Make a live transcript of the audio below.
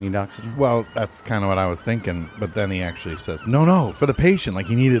Need oxygen? Well, that's kind of what I was thinking, but then he actually says, no, for the patient. Like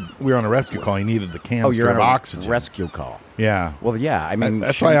we were on a rescue call. He needed the canister you're of on a oxygen. rescue call. Yeah. Well, yeah. I mean,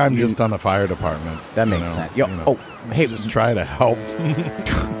 That's why I'm just on the fire department. That makes sense. Hey, just try to help.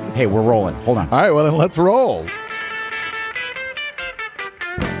 Hey, we're rolling. Hold on. All right, well then let's roll.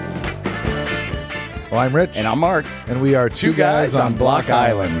 Well, I'm Rich. And I'm Mark. And we are two guys on Block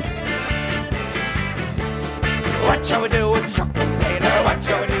Island. What shall we do with the chocolate sailor? What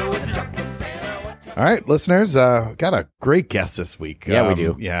shall we do with the chocolate sailor? All right, listeners, got a great guest this week. Yeah, we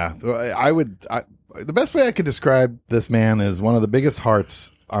do. Yeah, the best way I could describe this man is one of the biggest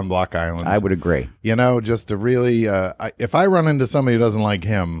hearts on Block Island. I would agree. You know, just to really, if I run into somebody who doesn't like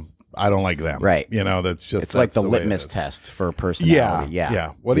him, I don't like them. Right. You know, that's like the way it litmus is. test for personality.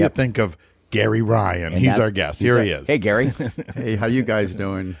 Yeah. What do you think of Gary Ryan? He's our guest. Here he is. Hey, Gary. Hey, how you guys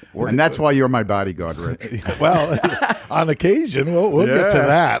doing? And that's why you're my bodyguard, Rich. Well, on occasion, we'll get to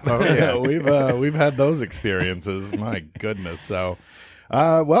that. Oh, yeah. We've had those experiences. My goodness. So,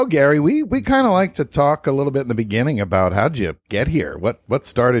 well, Gary, we kind of like to talk a little bit in the beginning about how'd you get here? What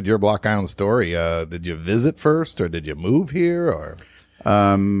started your Block Island story? Did you visit first, or did you move here, or?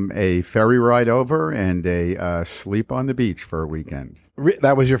 A ferry ride over and a sleep on the beach for a weekend.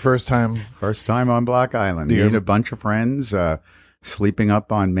 That was your first time? First time on Block Island. Me and a bunch of friends sleeping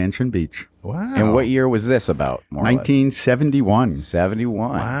up on Mansion Beach. Wow. And what year was this about? 1971.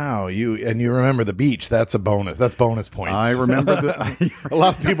 71. Wow. You remember the beach. That's a bonus. That's bonus points. I remember a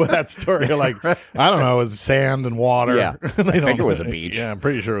lot of people with that story are like, I don't know, it was sand and water. Yeah. I think it was a beach. Yeah, I'm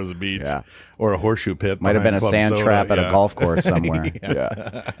pretty sure it was a beach. Yeah. Or a horseshoe pit. Might have been a behind Club sand Soda. trap at Yeah. a golf course somewhere.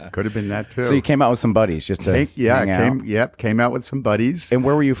 Could have been that too. So you came out with some buddies just to hang out? Came out with some buddies. And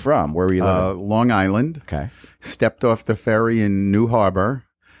where were you from? Where were you living? Long Island. Okay. Stepped off the ferry in New Harbor.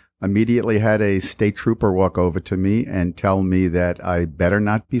 Immediately had a state trooper walk over to me and tell me that I better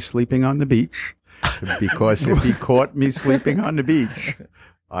not be sleeping on the beach because if he caught me sleeping on the beach,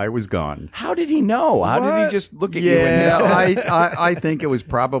 I was gone. How did he know? How did he just look at you? Yeah, And I think it was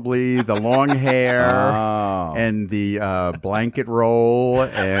probably the long hair and the blanket roll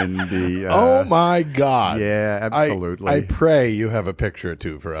and the. Oh my God! Yeah, absolutely. I pray you have a picture or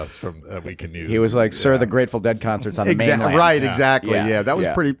two for us from that we can use. he was like, "Sir, the Grateful Dead concerts on the mainland." Right, Yeah. exactly. Yeah. Yeah, that was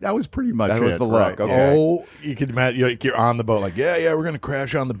Yeah. pretty. That was pretty much. That was it, the look, right. okay. Oh, you could imagine you're on the boat, like, yeah, we're gonna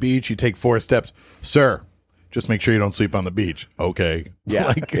crash on the beach. You take 4 steps, sir. Just make sure you don't sleep on the beach. Okay.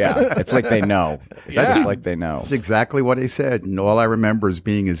 Yeah, yeah. It's like they know. It's just like they know. That's exactly what he said, and all I remember is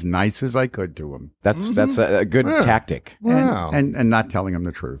being as nice as I could to him, That's a good tactic. Wow. and not telling him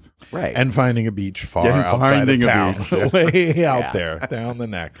the truth. Right. And finding a beach far And outside of finding a town, beach. way out Yeah. there, down the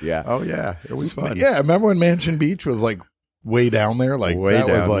neck. yeah. Oh yeah, it was fun. Yeah, remember when Mansion Beach was like way down there? Like Way that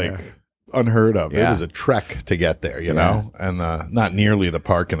was down like there. unheard of. It Yeah. was a trek to get there, you know, and not nearly the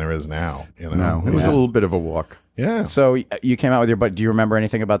parking there is now. You know, No, it was a little bit of a walk. yeah. So you came out with your buddy. Do you remember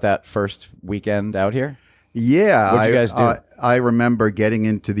anything about that first weekend out here? Yeah. What'd you guys do? I remember getting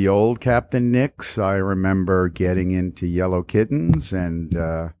into the old Captain Nick's. I remember getting into Yellow Kittens, and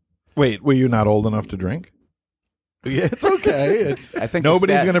Wait, were you not old enough to drink? Yeah, it's okay. I think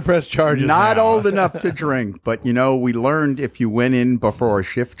Nobody's going to press charges. not now. old enough to drink. But we learned if you went in before a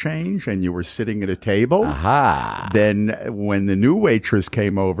shift change and you were sitting at a table, Aha. then when the new waitress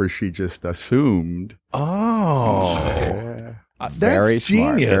came over, she just assumed. Oh, that's Very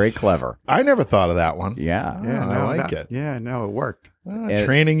smart. genius. Very clever. I never thought of that one. Yeah. I like it. Yeah, no, it worked.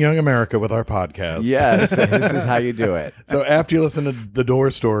 Training young America with our podcast. Yes. This is how you do it. So after you listen to the door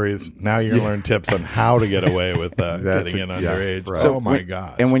stories, now you're going to learn tips on how to get away with getting in underage. right. So, oh my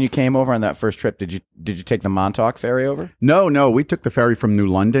gosh. And when you came over on that first trip, did you take the Montauk ferry over? No, we took the ferry from New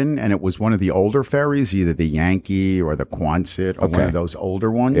London, and it was one of the older ferries, either the Yankee or the Quonset or one Okay. of those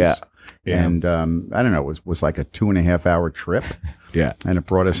older ones. Yeah. And I don't know, it was like a 2.5 hour trip. Yeah. And it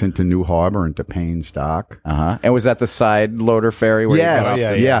brought us into New Harbor, into Payne's Dock. Uh-huh. And was that the side loader ferry? Where Yes. you got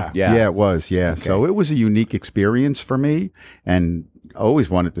off yeah, the- Yeah, it was. Yeah. So it was a unique experience for me, and always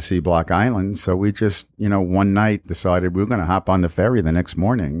wanted to see Block Island. So we just, one night decided we were going to hop on the ferry the next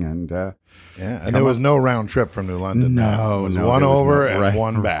morning, and and there was no round trip from New London. No, it was no, one there was over no- and right.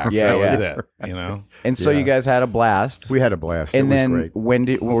 one back. Yeah, that was yeah. it. You know. And so you guys had a blast. we had a blast. And it was then great.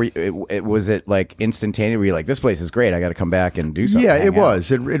 when was it like instantaneous? Were you like, this place is great, I got to come back and do something? Yeah, hang it out?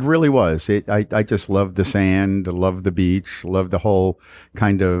 was. It really was. I just loved the sand, loved the beach, loved the whole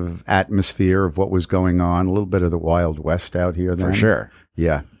kind of atmosphere of what was going on. A little bit of the Wild West out here then. For sure.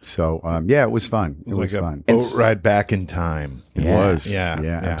 Yeah. So, it was fun. It was like fun. a boat ride back in time. It Yeah. was. Yeah,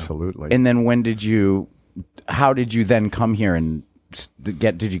 Yeah, yeah. absolutely. And then how did you then come here and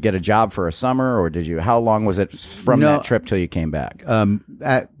Did you get a job for a summer, or did you? How long was it from No. that trip till you came back?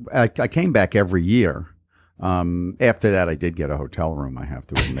 I came back every year. After that, I did get a hotel room, I have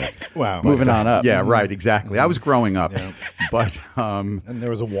to admit. Wow. Moving on up. Yeah, right, exactly. I was growing up. But And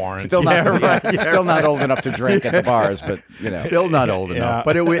there was a warrant. Still not, still not old enough to drink at the bars, but still not old enough.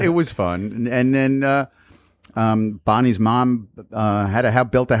 But it was fun. And then Bonnie's mom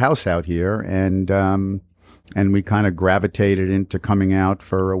built a house out here, and we kind of gravitated into coming out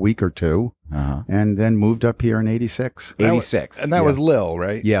for a week or two, and then moved up here in '86. 86. And that was Lil,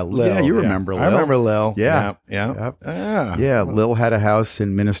 right? Yeah, Lil. yeah, you remember Lil. I remember Lil. Yeah. Yeah. Yep. Ah. Yeah, Lil had a house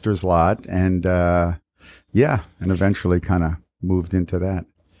in Minister's Lot, and and eventually kind of moved into that.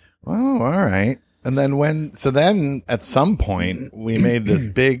 Oh, all right. And then at some point we made this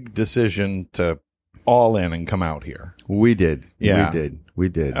big decision to all in and come out here. We did. Yeah. We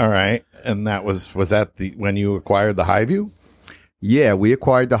did. All right. And that was that when you acquired the Highview? Yeah, we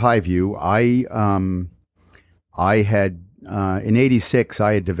acquired the Highview. I had in '86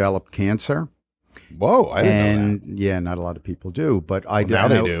 I had developed cancer. Whoa, I didn't know that. And yeah, not a lot of people do, but I did. now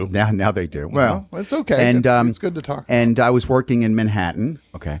they do. Now they do. Well, it's okay. and it's good to talk. and I was working in Manhattan,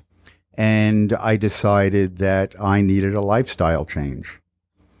 Okay. and I decided that I needed a lifestyle change.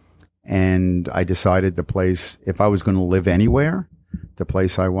 And I decided if I was going to live anywhere, the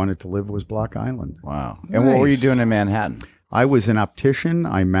place I wanted to live was Block Island. Wow. And what were you Nice. doing in Manhattan? I was an optician.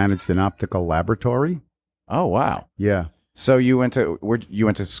 I managed an optical laboratory. Oh, wow. Yeah. So you went to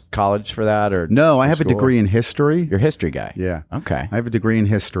college for that, or No, I have a school? degree in history. You're a history guy. Yeah. Okay. I have a degree in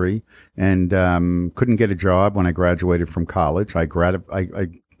history, and couldn't get a job when I graduated from college. I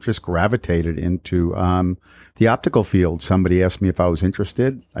just gravitated into the optical field. Somebody asked me if I was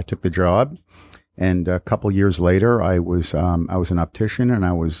interested. I took the job, and a couple years later, I was an optician, and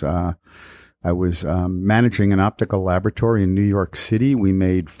I was managing an optical laboratory in New York City. We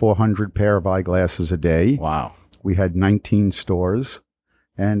made 400 pair of eyeglasses a day. Wow. We had 19 stores,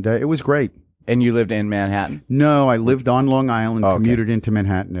 and it was great. And you lived in Manhattan? No, I lived on Long Island, Okay. commuted into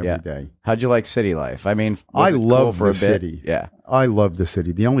Manhattan every day. Yeah. How'd you like city life? I mean, I was it cool love for the a bit? city. Yeah. I love the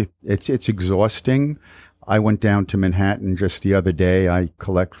city. It's exhausting. I went down to Manhattan just the other day. I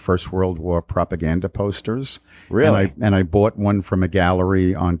collect First World War propaganda posters. Really? And I bought one from a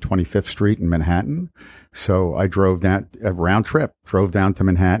gallery on 25th Street in Manhattan. So I drove down a round trip, drove down to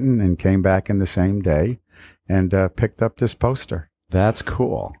Manhattan and came back in the same day and picked up this poster. That's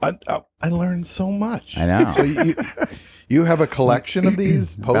cool. I learned so much. I know. So you have a collection of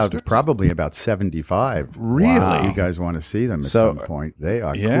these posters? Probably about 75. Really? Wow. You guys want to see them at So- some point. They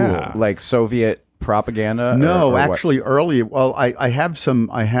are Yeah. cool. Like Soviet propaganda? No, or what? actually, earlier. Well, I have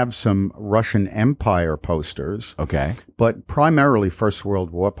some Russian Empire posters, Okay. but primarily First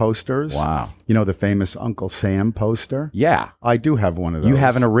World War posters. Wow. You know the famous Uncle Sam poster. Yeah. I do have one of those. You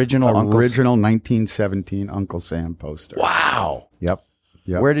have an original Uncle S- 1917 Uncle Sam poster. Wow. Yep.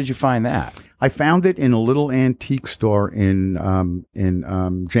 Yep. Where did you find that? I found it in a little antique store in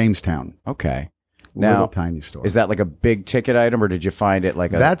Jamestown. Okay. Little Now, tiny store. is that like a big ticket item, or did you find it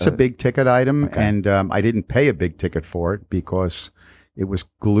like That's a big ticket item, and I didn't pay a big ticket for it because it was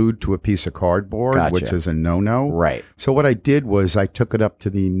glued to a piece of cardboard, Gotcha. which is a no-no. Right. So what I did was I took it up to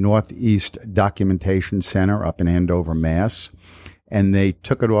the Northeast Documentation Center up in Andover, Mass., and they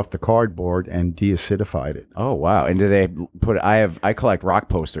took it off the cardboard and deacidified it. Oh wow! And do they put? I collect rock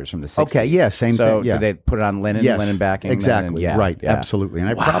posters from the 60s. Okay, yeah, same so thing. Yeah. do they put it on linen, linen backing? then? exactly. Yeah, Right, yeah. absolutely. And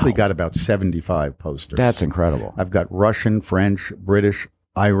I probably got about 75 posters. That's incredible. I've got Russian, French, British,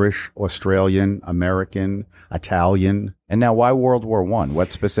 Irish, Australian, American, Italian. And now, why World War One?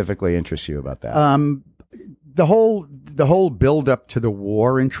 What specifically interests you about that? The whole build up to the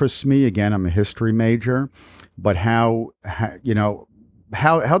war interests me. Again, I'm a history major, but how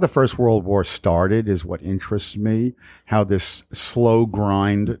the First World War started is what interests me. How this slow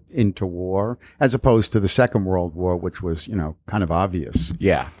grind into war, as opposed to the Second World War, which was kind of obvious.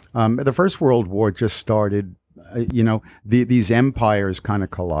 Yeah. The First World War just started. These empires kind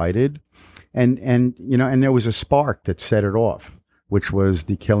of collided, and there was a spark that set it off, which was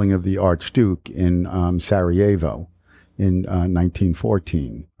the killing of the Archduke in Sarajevo in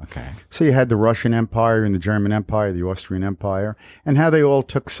 1914. Okay. So you had the Russian Empire and the German Empire, the Austrian Empire, and how they all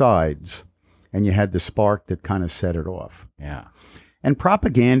took sides, and you had the spark that kind of set it off. Yeah. And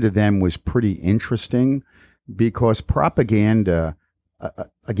propaganda then was pretty interesting because propaganda,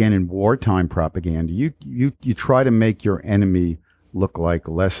 again, in wartime propaganda, you try to make your enemy look like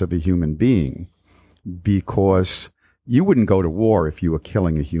less of a human being because you wouldn't go to war if you were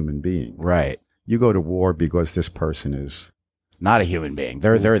killing a human being. Right. You go to war because this person is not a human being.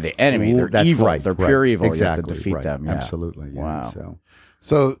 They're the enemy. They're That's evil. right. They're pure evil. Exactly. You have to defeat right. them. Yeah. Absolutely. Yeah. Wow.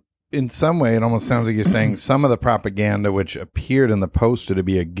 So in some way, it almost sounds like you're saying some of the propaganda which appeared in the poster to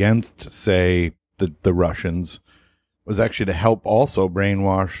be against, say, the Russians was actually to help also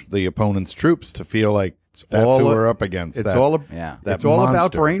brainwash the opponent's troops to feel like that's who we're up against. It's that, all Yeah. that it's all about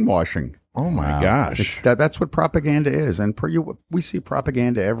monster. brainwashing. Oh my Wow. gosh. That's what propaganda is, and we see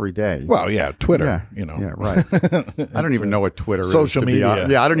propaganda every day. Well, yeah, Twitter, yeah, you know. yeah, right. I don't even know what Twitter social is. To be media.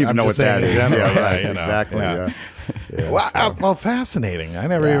 honest. Yeah, I don't even I'm know just what that saying in is. general, Yeah, right, you know, exactly. yeah. Yeah. Yeah, Well, fascinating. I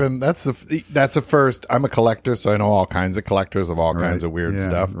never even. That's a first. I'm a collector, so I know all kinds of collectors of all kinds of weird yeah,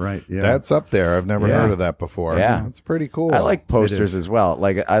 stuff. right, yeah. That's up there. I've never Yeah. heard of that before. Yeah. It's pretty cool. I like posters is. as well.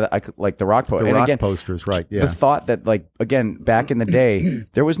 Like I like the rock poster. The And rock again, posters, right? Yeah. the thought that, like, again, back in the day,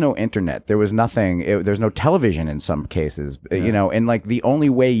 there was no internet, there was nothing, there's no television in some cases, you know, and like the only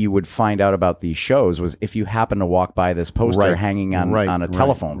way you would find out about these shows was if you happen to walk by this poster Right. hanging on Right. a Right.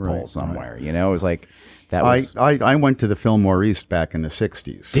 telephone pole Right. somewhere. You know, it was like that was. I went to the Fillmore East back in the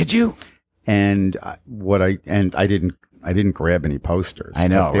 '60s, Did you? and I didn't grab any posters. I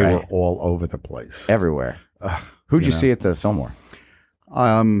know, but they right? were all over the place. Everywhere. Who'd you see at the Fillmore?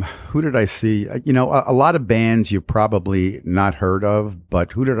 Who did I see? You know, a lot of bands you've probably not heard of,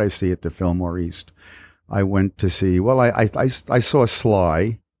 but who did I see at the Fillmore East? I went to see. Well, I saw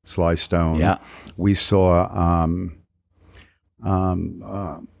Sly Stone. Yeah. We saw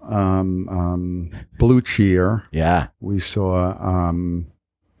Blue Cheer. Yeah. We saw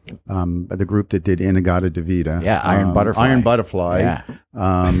the group that did Inagata Devita. Yeah, Iron Butterfly. Iron Butterfly. Yeah.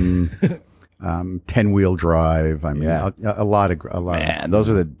 10-wheel drive. I mean, Yeah. a lot of Man, those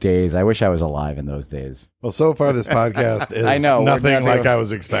were the days. I wish I was alive in those days. Well, so far this podcast is I know, nothing nothing- like I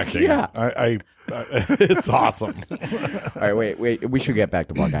was expecting. Yeah. I it's awesome. All right, wait. We should get back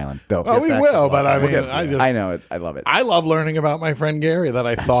to Block Island, though. Oh, we will, but I mean, I know it. I love it. I love learning about my friend Gary that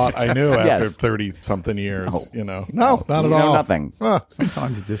I thought I knew after Yes. 30 something years. Oh. You know, no, not You at know all. nothing.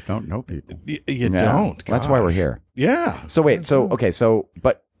 Sometimes you just don't know people. You Yeah. don't. That's why we're Gosh. here. Yeah. So wait. So okay.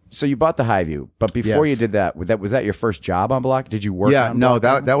 So you bought the Highview, but before Yes. you did that, was that your first job on Block? Did you work? Yeah, on no,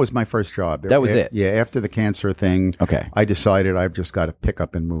 Block? that was my first job. That was it? Yeah, after the cancer thing, Okay. I decided I've just got to pick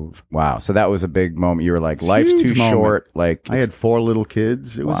up and move. Wow. So that was a big moment. You were like, life's Huge too moment. short. Like I had 4 little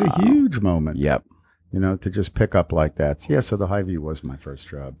kids. It was a huge moment. Yep. You know, to just pick up like that. Yeah, so the Highview was my first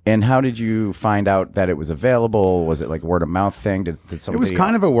job. And how did you find out that it was available? Was it like word of mouth thing? Did somebody? It was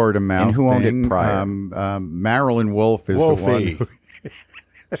kind of a word of mouth. And who owned it thing. prior? Marilyn Wolfe is the one. Wolfie.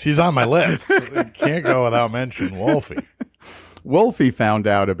 She's on my list. Can't go without mentioning Wolfie. Wolfie found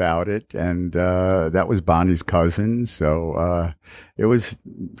out about it, and that was Bonnie's cousin. So it was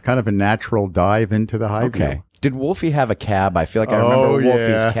kind of a natural dive into the Highview. Okay. Did Wolfie have a cab? I feel like I remember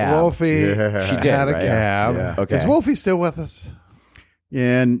Wolfie's yeah. cab. Wolfie Yeah. She did, had a right? cab. Yeah. Okay. Is Wolfie still with us?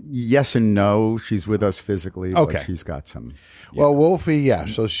 And yes and no. She's with us physically, Okay. but she's got some. Well, Wolfie, yeah.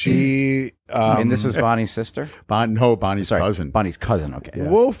 So she, And this was Bonnie's sister? Bonnie's Sorry, cousin. Bonnie's cousin. Okay.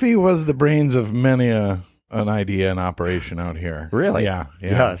 Wolfie was the brains of many an idea and operation out here. Really? Yeah.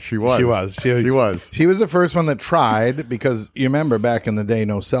 Yeah, she was. She was. She was. She was the first one that tried, because you remember back in the day,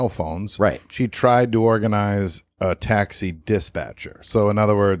 no cell phones. Right. She tried to organize a taxi dispatcher. So in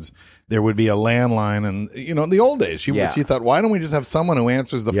other words, there would be a landline, and you know, in the old days, she thought, why don't we just have someone who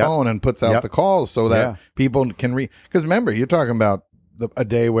answers the Yep. phone and puts out Yep. the calls so that Yeah. people can because remember, you're talking about a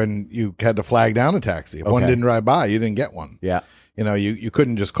day when you had to flag down a taxi. If one Okay. didn't drive by, you didn't get one. Yeah. You know, you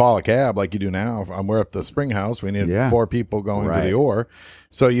couldn't just call a cab like you do now. We're at the Spring House. We needed Yeah. 4 people going to Right. the OR.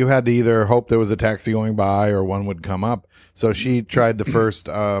 So you had to either hope there was a taxi going by or one would come up. So she tried the first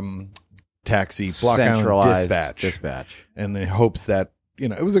taxi block island Centralized dispatch. And in hopes that, you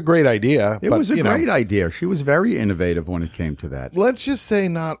know, it was a great idea. It was a great idea. She was very innovative when it came to that. Let's just say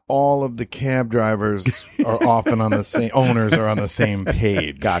not all of the cab drivers are often on the same, owners are on the same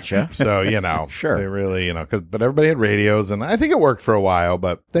page. Gotcha. So, you know, Sure. they really, you know, but everybody had radios, and I think it worked for a while,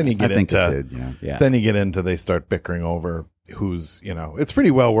 but then you I get think into, it did, yeah. Yeah. then you get into, they start bickering over who's, you know, it's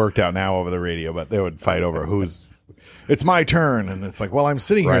pretty well worked out now over the radio, but they would fight over it's my turn. And it's like, well, I'm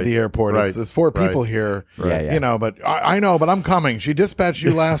sitting here at Right. the airport. Right. There's 4 Right. people here, Right. Yeah. you know, but I know, but I'm coming. She dispatched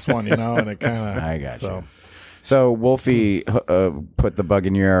you last one, you know, and it kind of, I got so. you. So Wolfie put the bug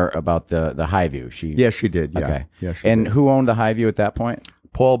in your ear about the Highview. Yeah, she did. Yeah. Okay. Yeah, she And did. who owned the Highview at that point?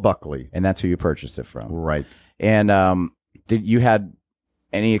 Paul Buckley. And that's who you purchased it from. Right. And did you had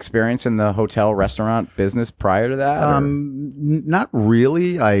Any experience in the hotel restaurant business prior to that? or- Not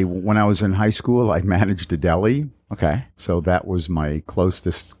really. When I was in high school, I managed a deli, Okay. so that was my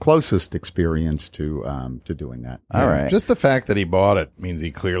closest experience to doing that. All right. Just the fact that he bought it means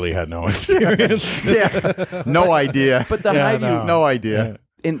he clearly had no experience. Yeah, no idea. But the Highview, no idea.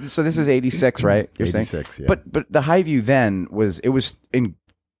 so this is 86, right? You're 86, saying? yeah. But the Highview then was in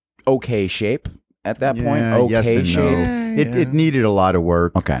okay shape at that point. Yeah, Okay yes and shape. no. It needed a lot of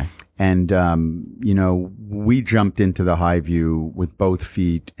work. Okay. And, we jumped into the Highview with both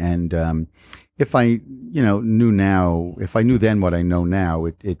feet. And if I, if I knew then what I know now,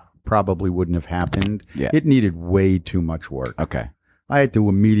 it probably wouldn't have happened. Yeah. It needed way too much work. Okay. I had to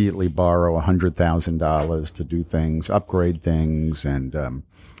immediately borrow $100,000 to do things, upgrade things. And,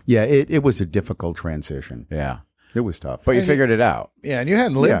 it was a difficult transition. Yeah. It was tough. But you figured it out. Yeah, and you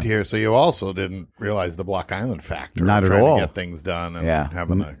hadn't lived Yeah. here, so you also didn't realize the Block Island factor. Not of at trying all. to get things done and Yeah.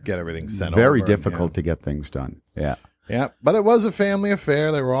 having to get everything sent Very over. difficult to get things done. Yeah. Yeah, but it was a family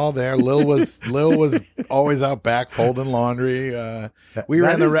affair. They were all there. Lil was always out back folding laundry. We were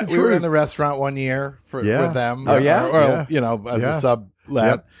That in the is the we were in truth. the restaurant one year Yeah. with them. Oh, yeah? or, Yeah. as a Yeah. sublet.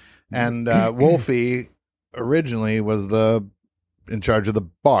 Yep. And Wolfie originally was in charge of the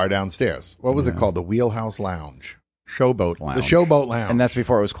bar downstairs. What was it called? The Wheelhouse Lounge. Showboat Lounge. The Showboat Lounge. And that's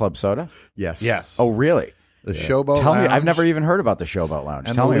before it was Club Soda? Yes. yes. Oh, really? the Showboat Tell Lounge. me. I've never even heard about the Showboat Lounge.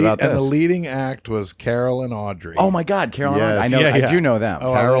 And Tell the me about And this. the leading act was Carol and Audrey. Oh, my God. Carolyn. Yes. I know. Yeah, yeah. I do know them.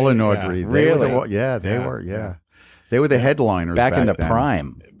 Oh, Carol and yeah. Audrey. They Really? were they Yeah. were, yeah. They were the headliners back in the then.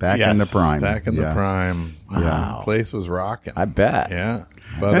 prime. Back Yes, in the prime. Back in the Yeah. prime. Wow. The place was rocking. I bet. Yeah.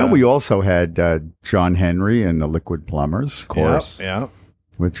 But, And we also had John Henry and the Liquid Plumbers, of course. Yeah.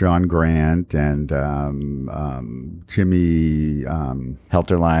 with John Grant and Jimmy.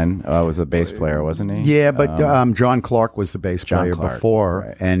 Helterline was the bass player, wasn't he? Yeah, but John Clark was the bass John player Clark, before,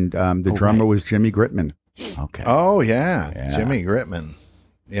 right. and the drummer was Jimmy Gritman. Okay. Oh, yeah. Yeah. Jimmy Gritman.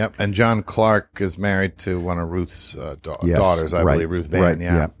 Yep. And John Clark is married to one of Ruth's Yes, daughters, I right, believe, Ruth Van. right,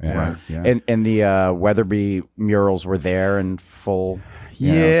 Yeah. right, yeah. And the Weatherby murals were there in full.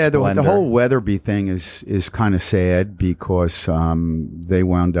 Yeah, the splendor. whole Weatherby thing is kind of sad because they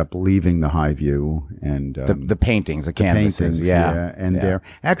wound up leaving the Highview and the paintings, the canvases. paintings, Yeah. and Yeah.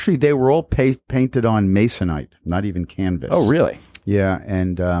 they were all painted on masonite, not even canvas. Oh, really? Yeah,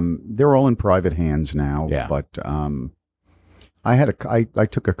 and they're all in private hands now. Yeah. But I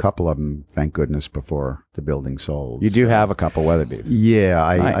took a couple of them, thank goodness, before the building sold. You do have a couple Weatherbys. Yeah,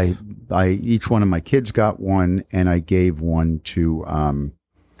 Nice. I each one of my kids got one, and I gave one to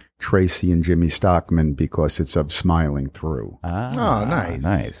Tracy and Jimmy Stockman because it's of Smiling Through. Ah, Oh, nice.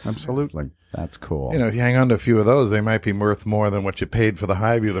 Nice. Absolutely. That's cool. You know, if you hang on to a few of those, they might be worth more than what you paid for the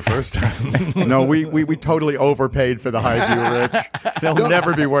Highview the first time. No, we totally overpaid for the Highview, Rich. They'll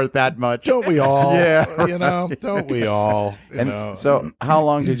never be worth that much. Don't we all? Yeah, You know, don't we all? You know. and so, how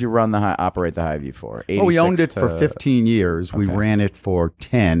long did you operate the Highview for? Well, we owned it 86 for to- 15 years. We ran it for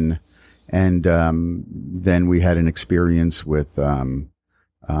 10. And then we had an experience with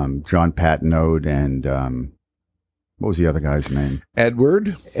John Patnode and what was the other guy's name?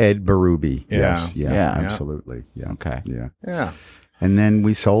 Edward? Ed Berube. Yeah. Yes. Yeah, Yeah. absolutely. Yeah. Okay. Yeah. Yeah. And then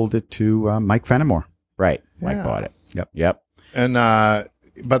we sold it to Mike Fenimore. Right. Mike Yeah. bought it. Yep. Yep. And,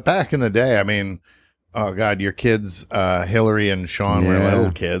 but back in the day, I mean, oh God, your kids, Hillary and Sean were Yeah.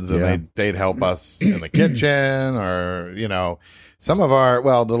 little kids, and Yeah. they'd help us in the kitchen, or you know, some of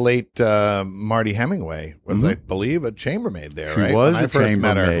the late Marty Hemingway was, I believe, a chambermaid there. She right? was When I a first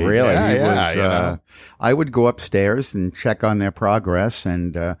met her. chambermaid. Really? Yeah, He yeah, was, you know. I would go upstairs and check on their progress,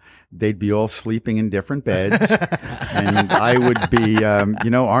 and they'd be all sleeping in different beds. And I would be,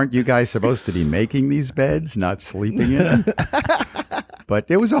 aren't you guys supposed to be making these beds, not sleeping in them? But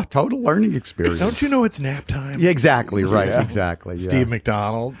it was a total learning experience. Don't you know it's nap time? Yeah, exactly, right, exactly. Yeah. Steve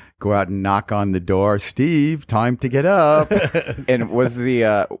McDonald. Go out and knock on the door. Steve, time to get up. And was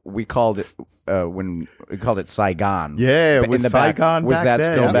we called it when we called it Saigon? Yeah, it In was the back. Saigon Was back that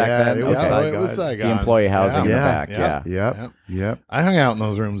then. still back Yeah, then? it was Okay. Saigon. It was Saigon. The employee housing in the Yeah. back. Yeah. Yep, yep. I hung out in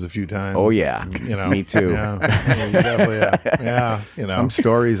those rooms a few times. Oh yeah. You know, Me too. Yeah, you definitely, yeah. You know, Some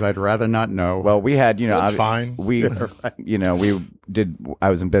stories I'd rather not know. Well, we had, That's fine. We, I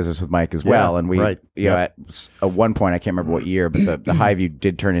was in business with Mike as well. Yeah, And we, right. at one point, I can't remember what year, but the Highview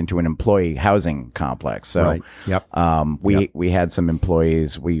did turn into an employee housing complex. So, Right. Yep. we had some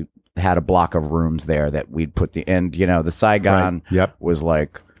employees. We had a block of rooms there that we'd put the Saigon Right. Yep. was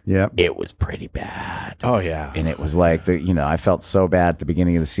like, Yep. it was pretty bad. Oh yeah. And it was like I felt so bad at the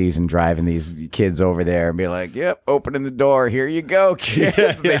beginning of the season driving these kids over there and be like, "Yep, opening the door, here you go,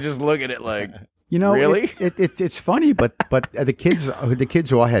 kids." They just look at it like, You know, Really? it's funny, but the kids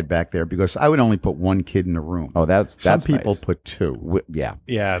who I had back there, because I would only put one kid in a room. Oh, that's Some people nice. put two. Yeah.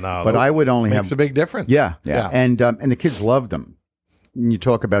 Yeah, no. But I would only makes have a big difference. Yeah, Yeah. and the kids loved them. And you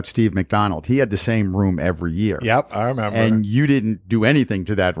talk about Steve McDonald; he had the same room every year. Yep, I remember. And you didn't do anything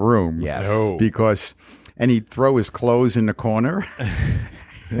to that room. Yes. No. Because, and he'd throw his clothes in the corner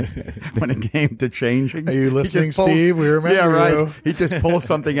when it came to changing. Are you He listening, just pulls- Steve? We remember Yeah, right. you. He just pulls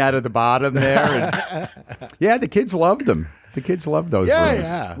something out of the bottom there. And, yeah, the kids loved them. The kids loved those yeah, rooms.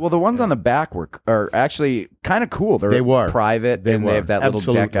 yeah. Well, the ones on the back are actually kind of cool. They were. private, and were. they have that little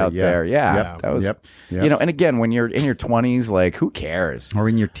deck Absolutely, out yeah. there. Yeah, Yep, that was. yep. You know, and again, when you're in your 20s, like who cares? Or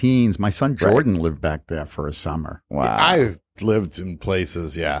in your teens. My son Jordan lived back there for a summer. Wow. I lived in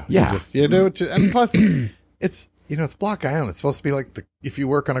places, yeah. Yeah. You know, and plus, it's, it's Block Island. It's supposed to be like if you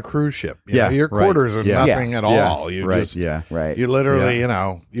work on a cruise ship. You know, your right. quarters are Yeah. nothing at all. You right, just, right. you literally,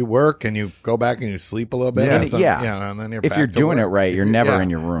 Yeah. You work and you go back and you sleep a little bit. Yeah. and, and then you're if back you're to doing work. it right, If you're you- never yeah. in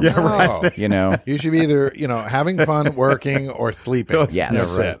your room. No. You know. You should be either, having fun, working, or sleeping. Yes.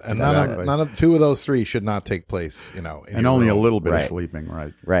 That's Yeah, it. right. And Exactly. none of two of those three should not take place, in And your only a room. little bit Right. of sleeping,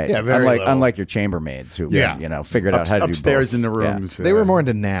 right? Right. Yeah, very little. unlike your chambermaids who Yeah. figured out how to Upstairs do both. in the Yeah. rooms. They were more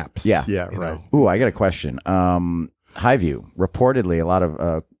into naps. Yeah. Yeah, you right. know. Ooh, I got a question. Highview, reportedly a lot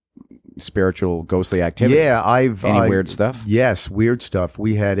of spiritual ghostly activity. Yeah, Any weird stuff? Yes, weird stuff.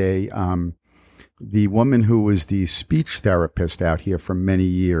 We had the woman who was the speech therapist out here for many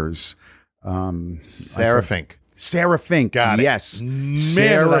years. Sarah Fink. Sarah Fink. Got it. Yes. Man,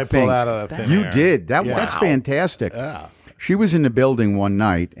 Sarah did I pull Fink. that out of thin You air. did. That's Wow. fantastic. Yeah. She was in the building one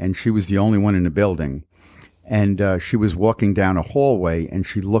night, and she was the only one in the building. And she was walking down a hallway, and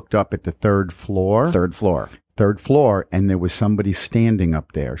she looked up at the third floor. Third floor. Third floor, and there was somebody standing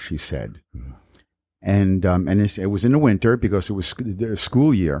up there, she said. And it was in the winter because it was the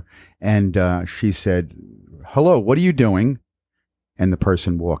school year. And she said, "Hello, what are you doing?" And the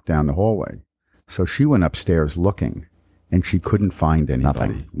person walked down the hallway. So she went upstairs looking, and she couldn't find anybody.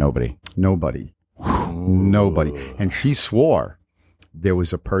 Nothing. Nobody. Nobody. Nobody. And she swore there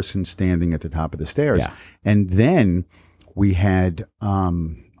was a person standing at the top of the stairs. Yeah. And then we had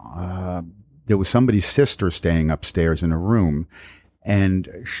there was somebody's sister staying upstairs in a room, and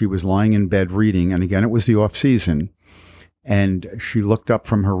she was lying in bed reading. And again, it was the off season. And she looked up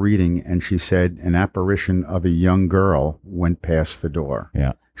from her reading, and she said an apparition of a young girl went past the door.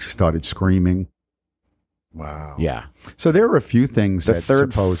 Yeah. She started screaming. Wow. Yeah. So there were a few things The that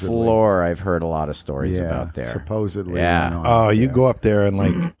third supposedly, floor, I've heard a lot of stories yeah, about there. supposedly. Yeah. went on. Oh, you go up there and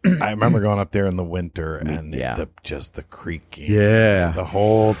I remember going up there in the winter and Yeah. just the creaking. Yeah. The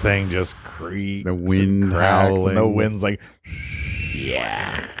whole thing just creaks. The wind and cracks, and the howling. wind's like,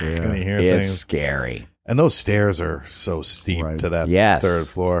 Yeah. and you hear It's things. scary. And those stairs are so steep Right. to that Yes. third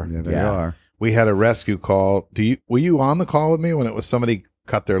floor. Yeah, they Yeah. are. We had a rescue call. Were you on the call with me when it was somebody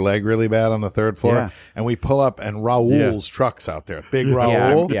cut their leg really bad on the third floor? Yeah. And we pull up and Raoul's truck's out there. Big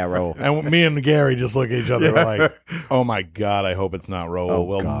Raoul. Yeah, Raoul. And me and Gary just look at each other like, "Oh my God, I hope it's not Raoul." Oh,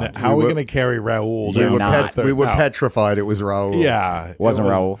 well, God. how are we We were- going to carry Raoul You're down not. that third We were house? petrified it was Raul. Yeah, it Wasn't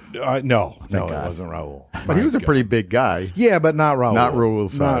was- Raoul? No, God. it wasn't Raoul. But he was a pretty big guy. Yeah, but not Raoul. Not Raoul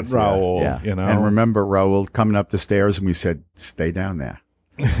size, Not Raoul. yeah. You know. And remember Raul coming up the stairs, and we said, "Stay down there.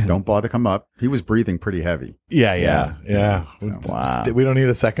 Don't bother come up." He was breathing pretty heavy. Yeah. Wow. We don't need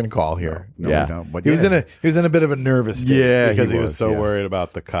a second call here. No, Yeah. we don't. But He was yeah. in a bit of a nervous state Yeah, because he he was was, so yeah. worried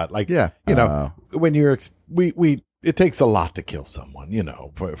about the cut. Like, Yeah. when you're it takes a lot to kill someone,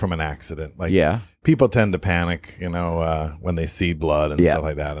 from an accident. Like, Yeah. people tend to panic, when they see blood and Yeah. stuff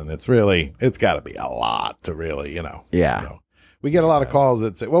like that, and it's got to be a lot to really, Yeah. We get a lot of calls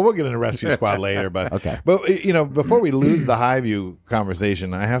that say, well, we'll get into rescue squad later, but Okay. But before we lose the Highview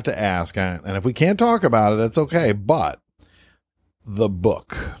conversation, I have to ask, and if we can't talk about it, that's okay. But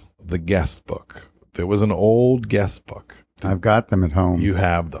the guest book, there was an old guest book. I've got them at home. You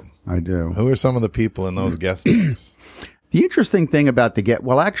have them. I do. Who are some of the people in those guest books? The interesting thing about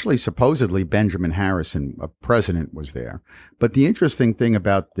actually, supposedly Benjamin Harrison, a president, was there. But the interesting thing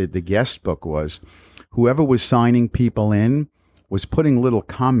about the guest book was whoever was signing people in was putting little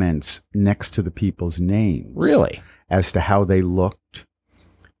comments next to the people's names. Really? As to how they looked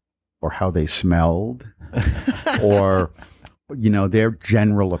or how they smelled or, their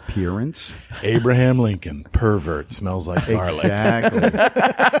general appearance. Abraham Lincoln, pervert, smells like garlic. Exactly.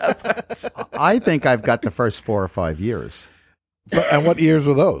 I think I've got the first 4 or 5 years. And what years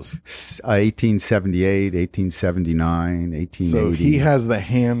were those? 1878, 1879, 1880. So he has the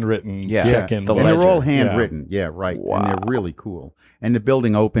handwritten Yeah. check-in. The And ledger. they're all ledger. handwritten. Yeah, right. And they're really cool. And the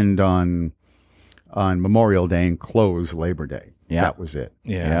building opened on Memorial Day and closed Labor Day. Yeah. That was it.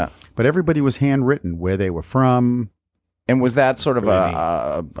 Yeah. But everybody was handwritten, where they were from. And was that sort of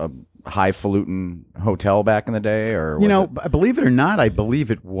a highfalutin hotel back in the day, or was You know, it- believe it or not, I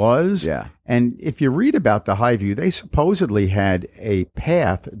believe it was. Yeah. And if you read about the Highview, they supposedly had a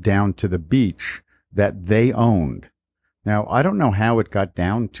path down to the beach that they owned. Now, I don't know how it got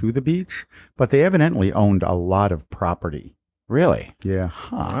down to the beach, but they evidently owned a lot of property. really? Yeah.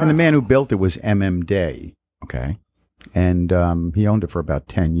 And the man who built it was M.M. Day, Okay. and he owned it for about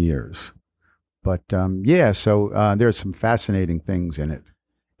 10 years. But yeah, so there's some fascinating things in it.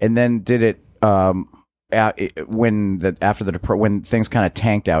 And then did it when things kind of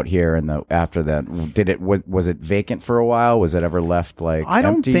tanked out here and after that, did it was it vacant for a while? Was it ever left like I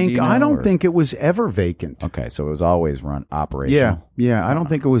don't empty, do think you know, I don't or- think it was ever vacant. Okay, so it was always run operational. Yeah, I don't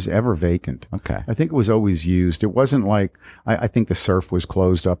think it was ever vacant. Okay. I think it was always used. It wasn't like I think the Surf was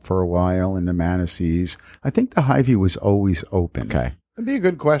closed up for a while and the Manassas. I think the Highview was always open. Okay. That'd be a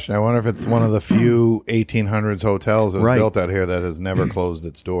good question. I wonder if it's one of the few 1800s hotels that was Right. built out here that has never closed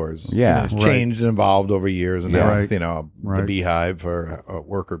its doors. Yeah. It's Right. changed and evolved over years, and now Yeah. it's, the Right. beehive for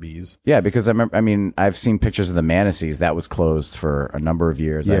worker bees. Yeah, because I mean, I've seen pictures of the Manassas that was closed for a number of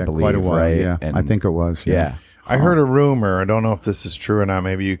years, Yeah, I believe, quite a while. right? Yeah, And- I think it was. yeah. I heard a rumor. I don't know if this is true or not.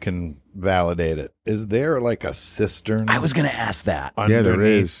 Maybe you can validate it. Is there like a cistern? I was going to ask that. Yeah, there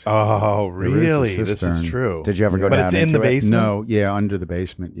underneath? is. Oh, There is a really? This is cistern. true. Did you ever go But down it's in into the it? basement. No, yeah, under the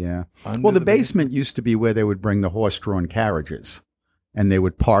basement. Yeah. Under Well, the the basement used to be where they would bring the horse-drawn carriages, and they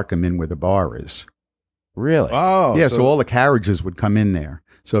would park them in where the bar is. Really? Oh, Yeah, so all the carriages would come in there.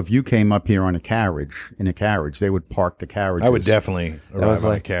 So if you came up here on a carriage, they would park the carriages. I would definitely was arrive on a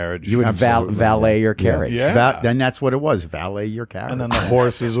like- carriage. You would Absolutely, valet your carriage. Yeah. Then that's what it was. Valet your carriage. and then the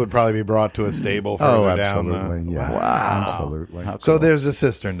horses would probably be brought to a stable oh, further down. absolutely. Yeah. Wow. Absolutely. So there's a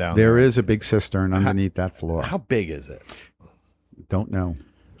cistern down There is a big cistern underneath that floor. How big is it? Don't know.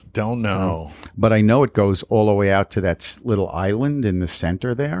 Don't know. But I know it goes all the way out to that little island in the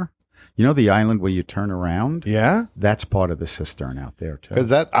center there. You know the island where you turn around? Yeah, That's part of the cistern out there, too.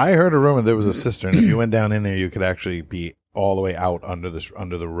 because I heard a rumor there was a cistern. If you went down in there, you could actually be all the way out under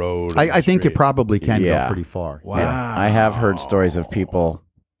the road. I think it street. probably can Yeah. go pretty far. Wow. Yeah. I have heard stories of people,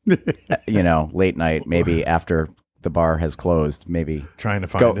 late night, maybe after the bar has closed, maybe Trying to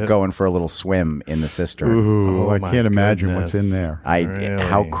find it. going for a little swim in the cistern. Ooh, Oh, I my can't imagine what's in goodness. there. Really?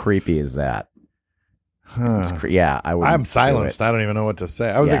 How creepy is that? Huh. Yeah, I would. I'm silenced. I don't even know what to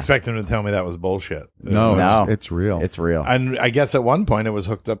say. I was Yeah. expecting him to tell me that was bullshit. No, No. It's real. It's real. And I guess at one point it was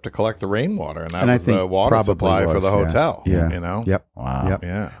hooked up to collect the rainwater, and that And I was the think water probably supply for was, the yeah. hotel. Yeah. You know? Yep. Wow. Yep.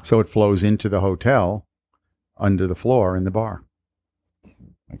 Yeah. So it flows into the hotel under the floor in the bar.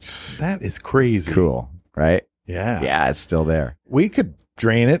 That is crazy. Cool, right? Yeah. Yeah, it's still there. We could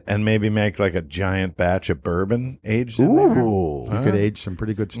drain it and maybe make like a giant batch of bourbon aged in there. Ooh. You could age some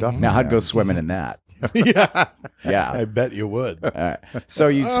pretty good stuff. Now in I'd there. go swimming in that. Yeah. Yeah. I bet you would. All right. So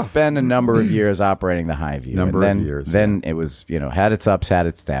you spend a number of years operating the Highview. Number and of then, years, Then it was, had its ups, had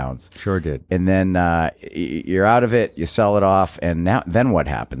its downs. Sure did. And then you're out of it, you sell it off, and then what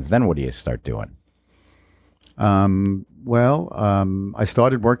happens? Then what do you start doing? I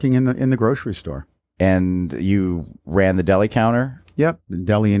started working in the grocery store. And you ran the deli counter? Yep,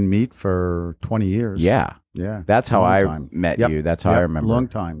 deli and meat for 20 years. Yeah. Yeah. That's how Long I time. met Yep. you. That's how I Yep. remember. Long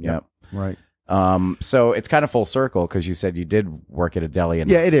time. Yep. Right. So it's kind of full circle because you said you did work at a deli in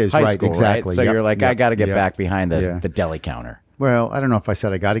Yeah, it is, high right, school, exactly. right? So Yep, you're like, yep, I got to get yep. back behind Yeah. the deli counter. Well, I don't know if I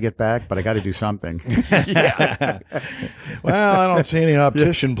said I got to get back, but I got to do something. Well, I don't see any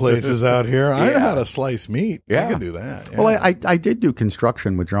optician places out here. I know how to slice meat. Yeah. I can do that. Yeah. Well, I did do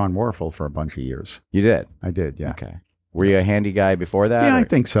construction with John Warfel for a bunch of years. You did? I did, yeah. Okay. Were you a handy guy before that? Yeah, I or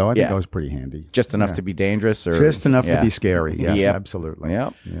think so. I think Yeah. I was pretty handy. just enough Yeah. to be dangerous? Or Just enough yeah. to be scary. Yes, Yep. absolutely.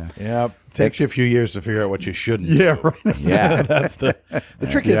 Yep. Yeah. yeah. Takes you a few years to figure out what you shouldn't Yeah, do. right. Yeah. That's the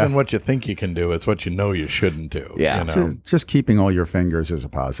trick Yeah. isn't what you think you can do, it's what you know you shouldn't do. Yeah. You know? Just keeping all your fingers is a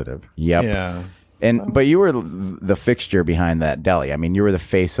positive. Yep. Yeah. But you were the fixture behind that deli. I mean, you were the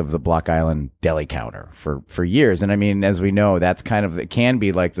face of the Block Island deli counter for years. And I mean, as we know, that's it can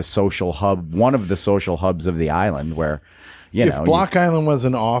be like the social hub, one of the social hubs of the island where, If Block Island was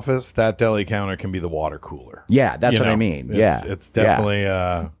an office, that deli counter can be the water cooler. yeah, that's You what I know, mean. It's definitely,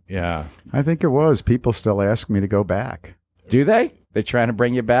 yeah. I think it was. People still ask me to go back. Do they? They're trying to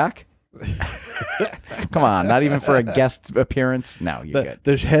bring you back? Come on, not even for a guest appearance? No, you're good.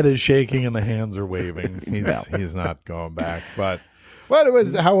 The head is shaking and the hands are waving. He's not going back. But it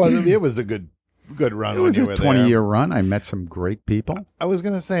was it was a good run. It was when a you were 20-year run. I met some great people. I was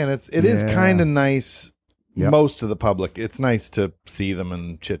gonna say, and it is Yeah. kind of nice most of the public, it's nice to see them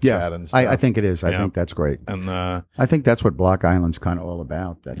and chit chat and stuff. I think it is. I Yeah. think that's great. And I think that's what Block Island's kind of all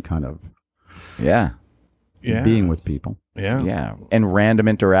about. That kind of Yeah. being with people. Yeah. And random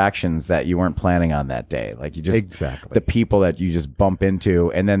interactions that you weren't planning on that day. Like you just, Exactly. the people that you just bump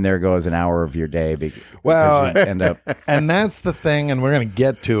into, and then there goes an hour of your day. Well, because you end up, and that's the thing, and we're going to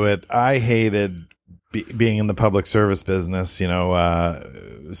get to it. I hated being in the public service business,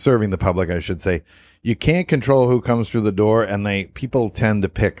 serving the public, I should say. You can't control who comes through the door, and people tend to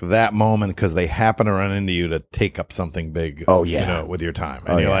pick that moment because they happen to run into you to take up something big. Oh, yeah. With your time,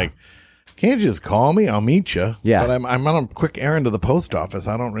 and you're like, can't you just call me? I'll meet you. Yeah. But I'm on a quick errand to the post office.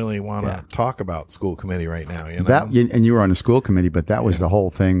 I don't really want to talk about school committee right now. And you were on the school committee, but that was the whole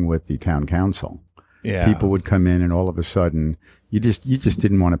thing with the town council. Yeah. People would come in, and all of a sudden, you just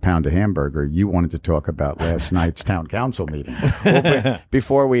didn't want to pound a hamburger. You wanted to talk about last night's town council meeting.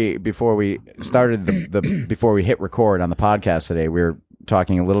 before we started before we hit record on the podcast today, we were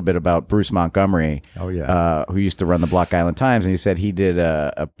talking a little bit about Bruce Montgomery. Oh, yeah. Who used to run the Block Island Times, and he said he did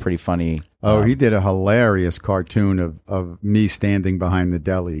a pretty funny. He did a hilarious cartoon of me standing behind the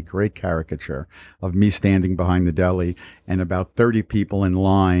deli, great caricature of me standing behind the deli and about 30 people in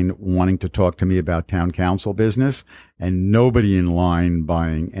line wanting to talk to me about town council business and nobody in line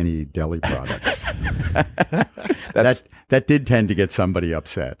buying any deli products. That did tend to get somebody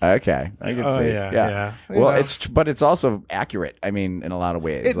upset. Okay, I can see. yeah. Well, it's also accurate. I mean, in a lot of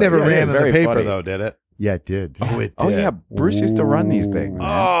ways. It never ran in the very paper, funny. though, did it? Yeah, it did. Oh, it did. Oh yeah, Bruce used to run these things. Oh,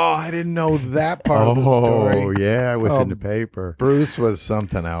 I didn't know that part of the story. Oh, yeah, it was Oh, in the paper. Bruce was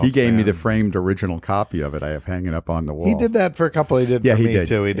something else. He gave me man. the framed original copy of it. I have hanging up on the wall. He did that for a couple. He did Yeah, for he me did.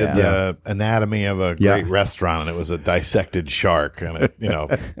 too. He did Yeah. the anatomy of a Yeah. great restaurant, and it was a dissected shark, and it,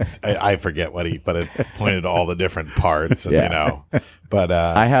 I forget but it pointed to all the different parts, and But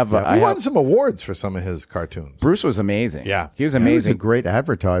I he won have. some awards for some of his cartoons. Bruce was amazing. Yeah. he was He was a amazing. great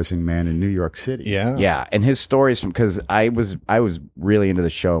advertising man in New York City. Yeah, Yeah, and his stories from because I was really into the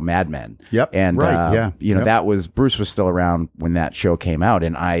show Mad Men. Yep, and right, yeah, yep. that was Bruce was still around when that show came out,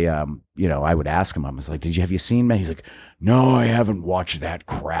 and I I would ask him, I was like, have you seen Mad? He's like, no, I haven't watched that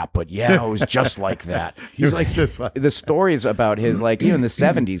crap, but yeah, it was just like that. He's like, the stories about his in the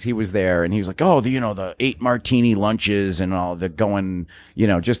 70s, he was there, and he was like, oh, the 8 martini lunches and all the going,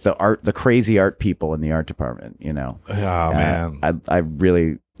 just the crazy art people in the art department, Oh man, I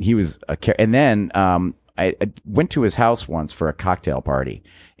really, he was and then I went to his house once for a cocktail party,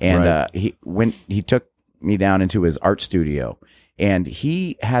 and Right. he took me down into his art studio, and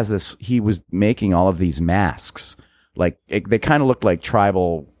he was making all of these masks, they kind of looked like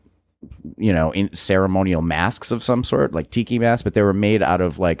tribal, in ceremonial masks of some sort, like tiki masks, but they were made out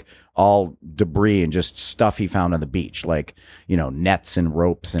of all debris and just stuff he found on the beach, nets and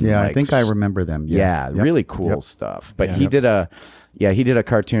ropes and Yeah, I think I remember them. yeah, Yep. really cool stuff. But he did a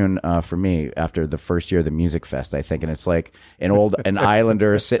cartoon for me after the first year of the Music Fest, I think, and it's like an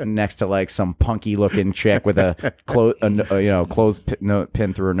Islander sitting next to some punky looking chick with a clothes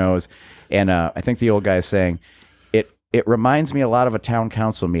pin through her nose, and I think the old guy is saying, it reminds me a lot of a town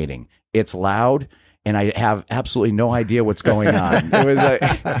council meeting. It's loud, and I have absolutely no idea what's going on. It was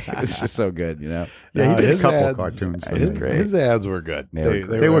it's just so good, Yeah, he did a his couple ads, cartoons for His, me. his ads were good. They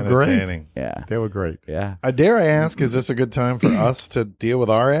They were were great. entertaining. Yeah, They were great. yeah. Dare I ask, is this a good time for us to deal with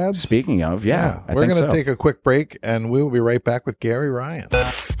our ads? Speaking of, yeah, I we're think going to so. take a quick break, and we will be right back with Gary Ryan.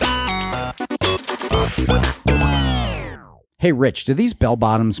 Hey, Rich, do these bell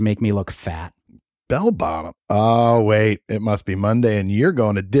bottoms make me look fat? Bell bottom. Oh, wait. It must be Monday, and you're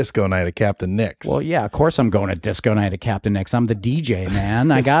going to disco night at Captain Nick's. Well, yeah, of course I'm going to disco night at Captain Nick's. I'm the DJ, man.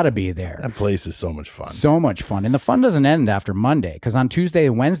 I got to be there. That place is so much fun. So much fun. And the fun doesn't end after Monday, because on Tuesday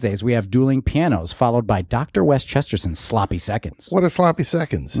and Wednesdays, we have dueling pianos, followed by Dr. Wes Chesterson's Sloppy Seconds. What are sloppy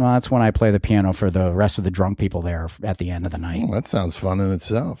seconds? Well, that's when I play the piano for the rest of the drunk people there at the end of the night. That sounds fun in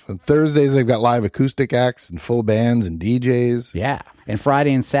itself. And Thursdays, they've got live acoustic acts and full bands and DJs. Yeah. And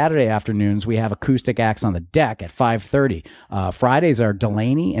Friday and Saturday afternoons, we have acoustic acts on the deck at 5:30. Fridays are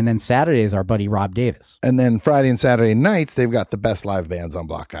Delaney, and then Saturdays are buddy Rob Davis. And then Friday and Saturday nights, they've got the best live bands on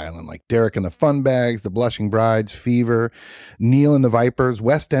Block Island, like Derek and the Fun Bags, the Blushing Brides, Fever, Neil and the Vipers,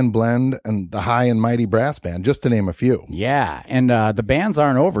 West End Blend, and the High and Mighty Brass Band, just to name a few. Yeah, and the bands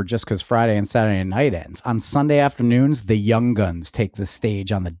aren't over just because Friday and Saturday night ends. On Sunday afternoons, the Young Guns take the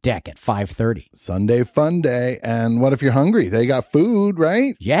stage on the deck at 5:30. Sunday Fun Day. And what if you're hungry? They got food,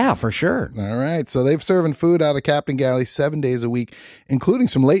 right? Yeah, for sure. All right. So they've serving food out of the Captain Galley 7 days a week, including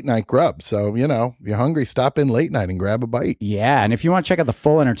some late night grub. So, if you're hungry, stop in late night and grab a bite. Yeah, and if you want to check out the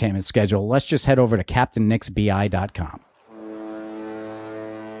full entertainment schedule, let's just head over to CaptainNicksBI.com.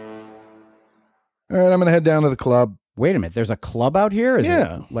 All right, I'm going to head down to the club. Wait a minute. There's a club out here? Is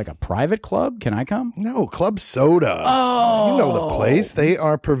Yeah. it like a private club? Can I come? No, Club Soda. Oh. You know the place. They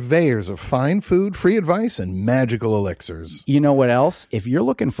are purveyors of fine food, free advice, and magical elixirs. You know what else? If you're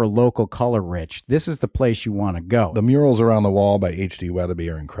looking for local color rich, this is the place you want to go. The murals around the wall by H.D. Weatherby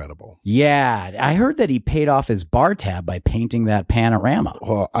are incredible. Yeah. I heard that he paid off his bar tab by painting that panorama.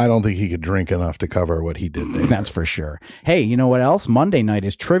 Well, I don't think he could drink enough to cover what he did there. That's for sure. Hey, you know what else? Monday night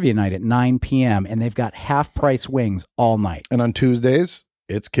is trivia night at 9 p.m., and they've got half price wings all night. And on Tuesdays,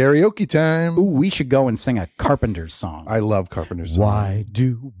 it's karaoke time. Ooh, we should go and sing a Carpenter's song. I love Carpenter's song. Why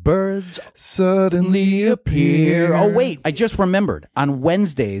do birds Suddenly appear. Oh, wait, I just remembered. On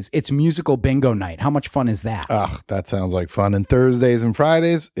Wednesdays, it's musical bingo night. How much fun is that? Ugh, that sounds like fun. And Thursdays and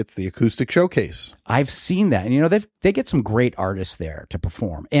Fridays, it's the acoustic showcase. I've seen that. And, you know, they get some great artists there to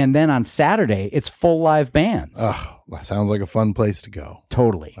perform. And then on Saturday, it's full live bands. Ugh, that sounds like a fun place to go.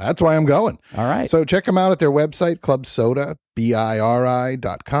 Totally. That's why I'm going. All right. So check them out at their website,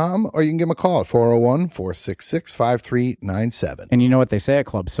 clubsoda.biri.com, or you can give them a call at 401-466-5397. And you know what they say at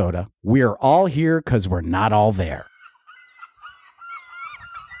Club Soda? We're all here because we're not all there.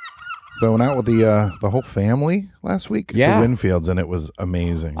 So I went out with the whole family last week Yeah. to Winfields, and it was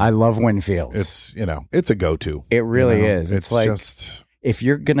amazing. I love Winfields. It's, it's a go-to. It really you know? is. It's like just... if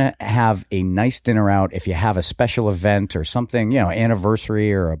you're going to have a nice dinner out, if you have a special event or something,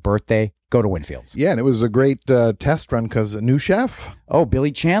 anniversary or a birthday, go to Winfield's. Yeah, and it was a great test run because a new chef. Oh,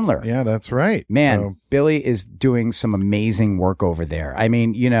 Billy Chandler. Yeah, that's right. Man, So, Billy is doing some amazing work over there. I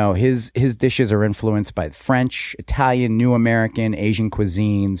mean, his dishes are influenced by French, Italian, New American, Asian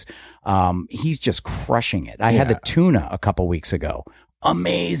cuisines. He's just crushing it. I had the tuna a couple weeks ago.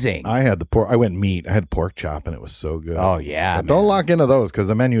 Amazing. I had the pork. I went meat. I had pork chop, and it was so good. Oh, yeah. But don't lock into those because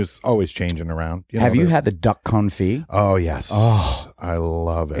the menu's always changing around. Have you had the duck confit? Oh, yes. Oh. I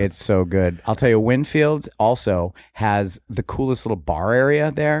love it. It's so good. I'll tell you, Winfields also has the coolest little bar area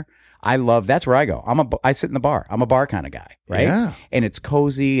there. That's where I go. I sit in the bar. I'm a bar kind of guy, right? Yeah. And it's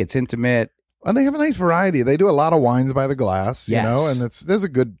cozy. It's intimate. And they have a nice variety. They do a lot of wines by the glass, Yes. and there's a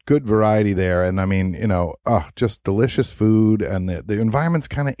good variety there. And I mean, just delicious food, and the environment's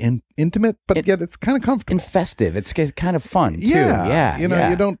kind of intimate, but yet it's kind of comfortable. And festive. It's kind of fun, too. Yeah. Yeah.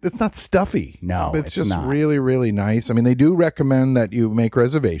 You don't, it's not stuffy. No, It's just not. really, really nice. I mean, they do recommend that you make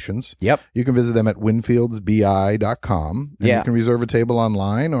reservations. Yep. You can visit them at winfieldsbi.com. And Yeah. you can reserve a table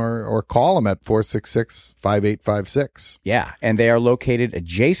online or call them at 466-5856. Yeah. And they are located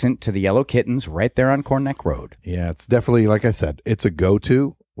adjacent to the Yellow Kittens right there on Corn Neck Road. Yeah, it's definitely, like I said, it's a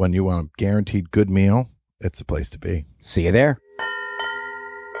go-to when you want a guaranteed good meal. It's the place to be. See you there.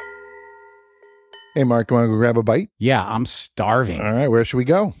 Hey, Mark, you want to go grab a bite? Yeah, I'm starving. All right, where should we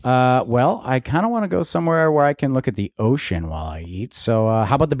go? Well, I kind of want to go somewhere where I can look at the ocean while I eat. So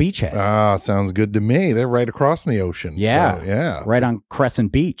how about the beachhead? Ah, sounds good to me. They're right across from the ocean. Yeah. So, yeah. Right on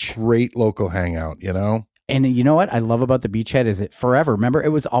Crescent Beach. Great local hangout, And you know what I love about the beachhead is it forever. Remember,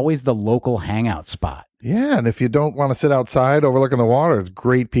 it was always the local hangout spot. Yeah, and if you don't want to sit outside overlooking the water, it's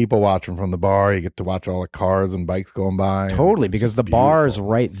great people watching from the bar. You get to watch all the cars and bikes going by. Totally, It's because just the bar is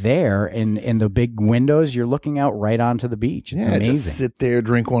beautiful. right there, and in the big windows, you're looking out right onto the beach. It's Yeah, amazing. just sit there,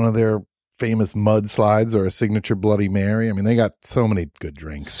 drink one of their famous mudslides or a signature Bloody Mary. I mean, they got so many good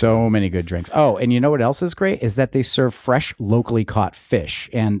drinks. So many good drinks. Oh, and you know what else is great is that they serve fresh, locally caught fish,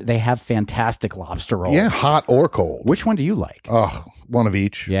 and they have fantastic lobster rolls. Yeah, hot or cold. Which one do you like? Oh, one of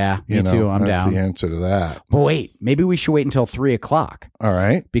each. Yeah, me too. I'm that's down. the answer to that. But wait, maybe we should wait until 3:00 All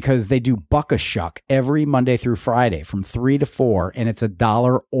right. because they do buck-a-shuck every Monday through Friday from 3 to 4, and it's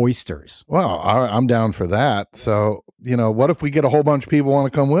 $1 oysters. Well, I'm down for that. So, what if we get a whole bunch of people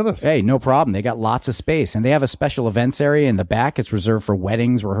want to come with us? Hey, no problem. They got lots of space, and they have a special events area in the back. It's reserved for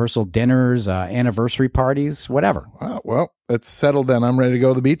weddings, rehearsal dinners, anniversary parties, whatever. Well, it's settled then. I'm ready to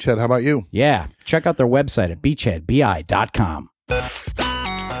go to the beachhead. How about you? Yeah, check out their website at beachheadbi.com.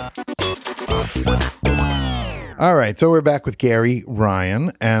 All right. So we're back with Gary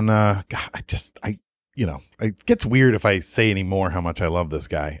Ryan. And God, it gets weird if I say any more how much I love this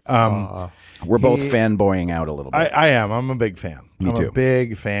guy. We're both fanboying out a little bit. I am. I'm a big fan. I'm too. a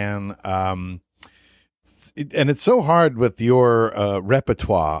big fan. And it's so hard with your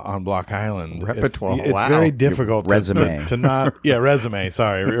repertoire on Block Island. Repertoire, It's wow. very difficult Resume. to not. Yeah, resume.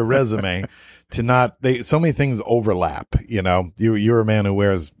 Sorry, your resume. To not. So many things overlap. You're a man who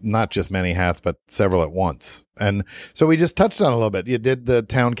wears not just many hats but several at once. And so we just touched on it a little bit. You did the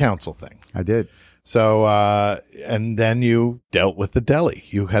town council thing. I did. So, and then you dealt with the deli.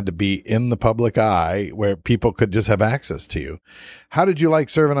 You had to be in the public eye where people could just have access to you. How did you like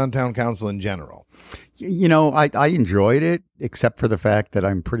serving on town council in general? I enjoyed it, except for the fact that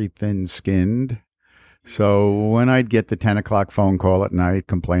I'm pretty thin-skinned. So when I'd get the 10 o'clock phone call at night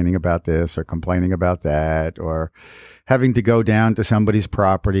complaining about this or complaining about that, or having to go down to somebody's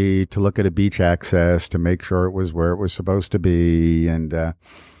property to look at a beach access to make sure it was where it was supposed to be, and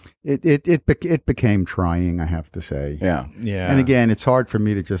it became trying, I have to say. Yeah. Yeah. And again, it's hard for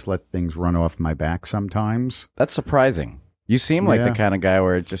me to just let things run off my back sometimes. That's surprising. You seem like the Yeah. kind of guy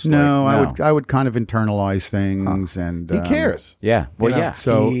where it just No, like, I would kind of internalize things, and he cares. Yeah. Well, You know, yeah.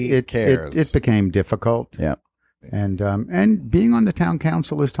 So He it cares. became difficult, Yeah. and being on the town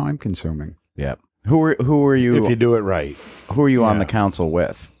council is time consuming. Yeah. Who were you? If you do it right. who were you on Yeah. the council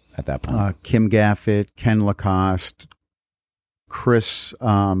with at that point? Kim Gaffett, Ken Lacoste, Chris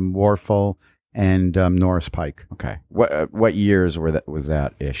Warfel, and Norris Pike. Okay. What years was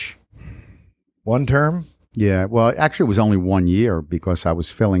that ish? One term? Yeah, well, actually, it was only 1 year because I was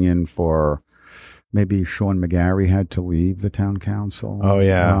filling in for maybe Sean McGarry had to leave the town council. Oh,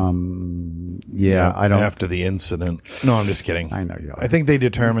 yeah. I don't. After the incident. No, I'm just kidding. I know you. I think they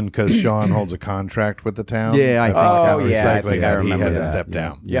determined because Sean holds a contract with the town. Yeah, I think that was yeah, I recycling think I that remember he had to that. step Yeah.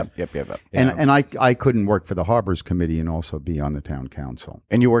 down. Yep. And I couldn't work for the Harbors Committee and also be on the town council.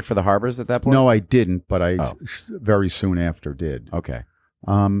 And you worked for the Harbors at that point? No, I didn't, but I Oh. very soon after did. Okay.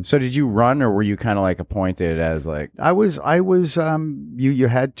 So did you run, or were you kind of like appointed as like? I was you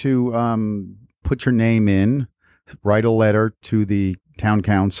had to put your name in, write a letter to the town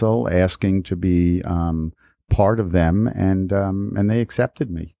council asking to be part of them, and they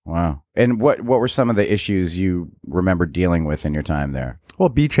accepted me. Wow. And what were some of the issues you remember dealing with in your time there? Well,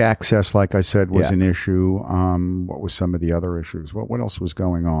 beach access, like I said, was Yeah. an issue. What was some of the other issues? What else was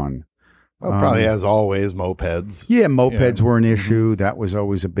going on? Well, probably as always, mopeds. Yeah, mopeds Yeah. were an issue. That was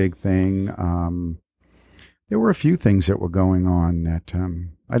always a big thing. There were a few things that were going on that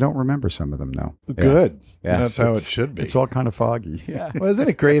I don't remember some of them, though. Good. Yeah. That's how it should be. It's all kind of foggy. Yeah. Well, isn't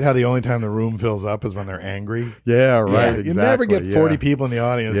it great how the only time the room fills up is when they're angry? Yeah, right. You never get 40 people. people in the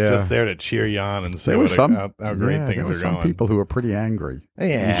audience Yeah. just there to cheer you on and say There was some how great yeah, things there were are some going. people who were pretty angry.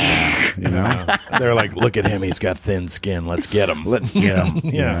 Yeah. You know, they're like, look at him. He's got thin skin. Let's get him. Let's get him.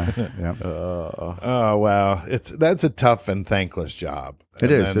 Yeah. Yeah. Oh, wow. That's a tough and thankless job.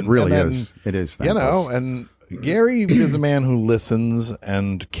 It is. It really is. It is. You know, thankless. and Gary is a man who listens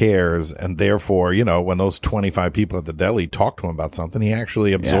and cares, and therefore, you know, when those 25 people at the deli talk to him about something, he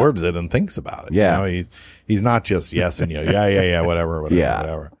actually absorbs it and thinks about it. Yeah. You know, he's not just yes and yeah, whatever.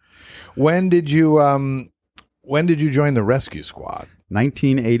 Yeah. When did you join the rescue squad?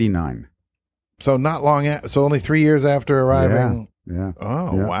 1989. So not long. So only 3 years after arriving. Yeah.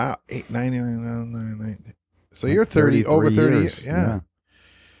 Oh Yeah. wow, 899. So you're 30 over 30 years. yeah.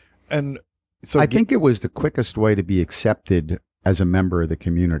 And so I think it was the quickest way to be accepted as a member of the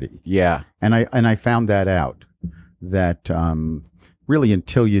community. Yeah. And I found that out, that really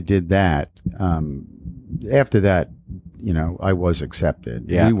until you did that, after that, you know, I was accepted.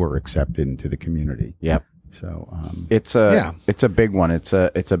 Yeah. We were accepted into the community. Yep. So It's a big one. It's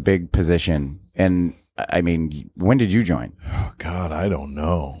a big position. And I mean, when did you join? Oh God, I don't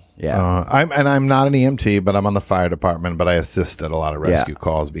know. Yeah. I'm not an EMT, but I'm on the fire department. But I assist at a lot of rescue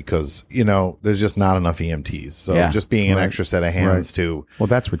calls because you know there's just not enough EMTs. So Yeah. just being an extra set of hands to well,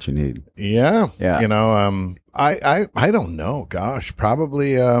 that's what you need. yeah. Yeah. You know, I don't know. Gosh,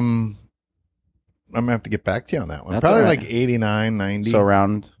 probably I'm gonna have to get back to you on that one. That's Probably all right. like 89, 90. So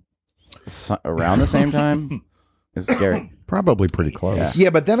around the same time is Gary. Probably pretty close. yeah,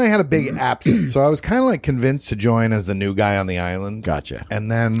 but then I had a big absence, so I was kind of like convinced to join as the new guy on the island. Gotcha. And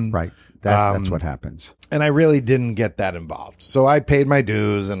then Right. That's what happens. and I really didn't get that involved. So I paid my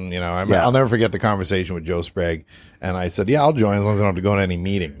dues, and you know, I'll never forget the conversation with Joe Sprague. And I said, "Yeah, I'll join as long as I don't have to go to any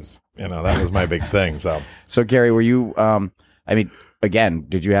meetings." You know, that was my big thing. So Gary, were you? I mean, again,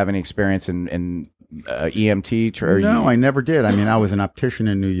 did you have any experience in EMT? No, I never did. I mean, I was an optician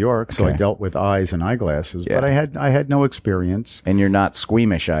in New York, so I Okay. dealt with eyes and eyeglasses, Yeah. but I had no experience. And you're not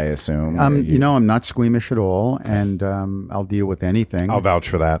squeamish, I assume. You know, I'm not squeamish at all, and I'll deal with anything. I'll vouch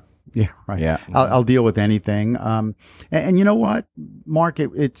for that. Yeah, right. Yeah. I'll deal with anything. And you know what, Mark?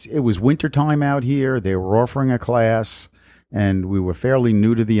 It was wintertime out here. They were offering a class, and we were fairly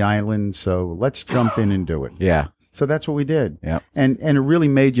new to the island, so let's jump in and do it. Yeah. So that's what we did. Yep. And it really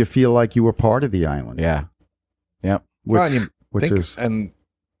made you feel like you were part of the island. Yeah. Yep. Which, and you which think- is and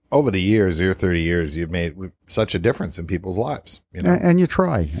over the years, your 30 years, you've made such a difference in people's lives. You know, and you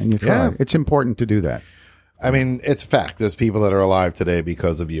try. Yeah. It's important to do that. I mean, it's a fact. There's people that are alive today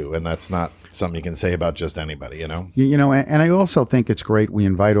because of you, and that's not something you can say about just anybody. You know. You know, and I also think it's great we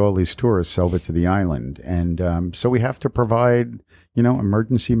invite all these tourists over to the island, and so we have to provide, you know,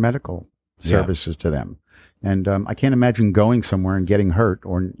 emergency medical services to them. And I can't imagine going somewhere and getting hurt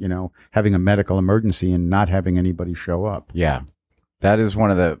or, having a medical emergency and not having anybody show up. Yeah. That is one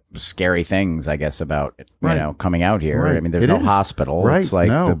of the scary things, I guess, about, Right. coming out here. Right. I mean, there's It no is. hospital. Right. It's like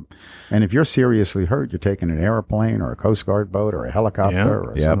no. And if you're seriously hurt, you're taking an airplane or a Coast Guard boat or a helicopter Yeah.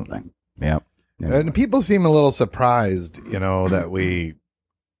 or Yep. something. Yep. And people seem a little surprised, that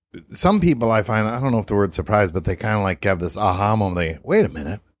some people I find, I don't know if the word surprised, but they kind of like have this aha moment. They, wait a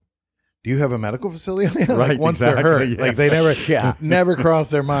minute. Do you have a medical facility? Like Right, once exactly, they're hurt, yeah. like they never, Yeah. never cross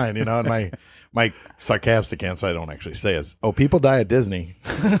their mind, and my sarcastic answer I don't actually say is, oh, people die at Disney.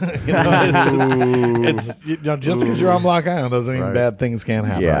 It's just because you're on Block Island doesn't mean Right. bad things can't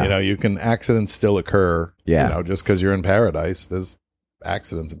happen. Yeah. You can accidents still occur. Yeah. Just because you're in paradise, there's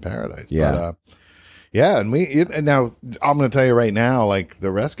accidents in paradise. Yeah. But, yeah, and and now I'm going to tell you right now, like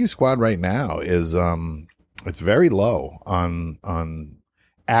the rescue squad right now is it's very low on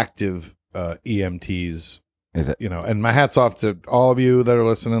active EMTs. Is it? And my hat's off to all of you that are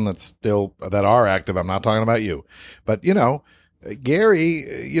listening that are active. I'm not talking about you, but Gary,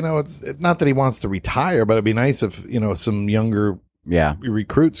 it's not that he wants to retire, but it'd be nice if some younger Yeah.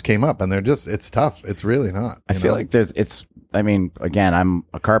 recruits came up, and it's tough. It's really not. I feel like again, I'm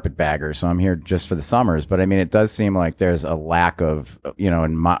a carpetbagger, so I'm here just for the summers. But I mean, it does seem like there's a lack of,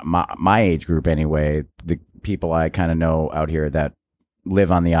 in my age group anyway, the people I kind of know out here that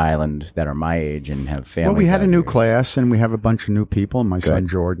live on the island that are my age and have families. Well, we had out a new here. class and we have a bunch of new people. My son Good.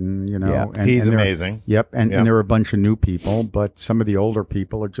 Jordan, Yeah. and he's and there- amazing. Yep. And Yeah. there are a bunch of new people, but some of the older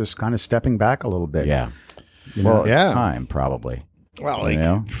people are just kind of stepping back a little bit. Yeah. You know? Well, it's Yeah. time probably. Well, You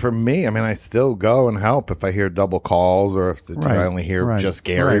know? for me, I mean, I still go and help if I hear double calls or if Right, I only hear right, just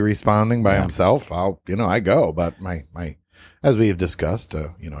Gary right. responding by himself. I go. But my as we have discussed,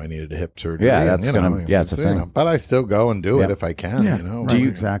 I needed a hip surgery. Yeah, and, that's it's a thing. but I still go and do it Yeah. if I can. Yeah. Right, Right,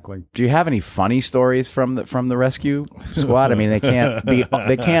 exactly. Do you have any funny stories from the rescue squad? I mean, they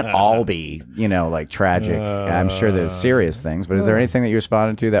can't all be, like tragic. I'm sure there's serious things, but is there anything that you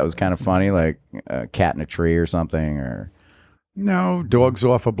responded to that was kind of funny, like a cat in a tree or something, or No, dogs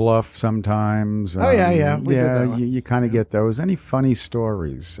off a bluff sometimes. Oh, yeah. We did that one. You kind of get those. Any funny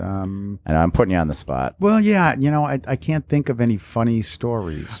stories? and I'm putting you on the spot. Well, yeah, I can't think of any funny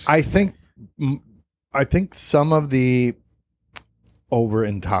stories. I think some of the over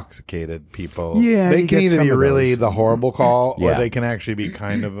intoxicated people, Yeah, they you can get either some be of really those. the horrible call, or Yeah. they can actually be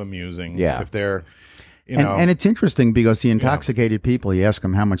kind of amusing. Yeah. if they're, And it's interesting because the intoxicated people, you ask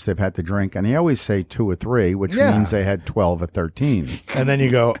them how much they've had to drink, and they always say 2 or 3, which Yeah. means they had 12 or 13. and then you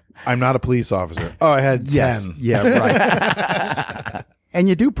go, I'm not a police officer. Oh, I had 10. Yeah, right. And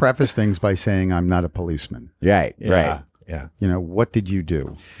you do preface things by saying, I'm not a policeman. Right, Yeah. right. Yeah. What did you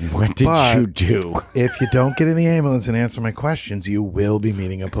do? What did But- you do? If you don't get in the ambulance and answer my questions, you will be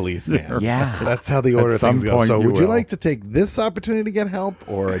meeting a policeman. Yeah. That's how the order of some things go. point So you would you will. like to take this opportunity to get help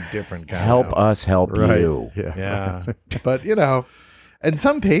or a different kind Help of help? us help you. Yeah. But, and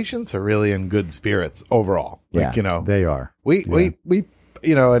some patients are really in good spirits overall. Like, Yeah. They are. we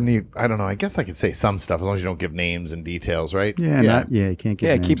I don't know, I guess I could say some stuff as long as you don't give names and details, right? Yeah, you can't get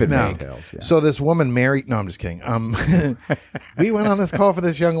Yeah, names keep it and vague. details. Yeah. So this woman married. No, I'm just kidding. We went on this call for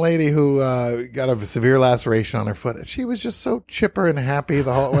this young lady who got a severe laceration on her foot. And she was just so chipper and happy.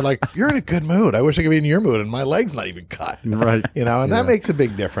 We're like, you're in a good mood. I wish I could be in your mood, and my leg's not even cut. Right. And that makes a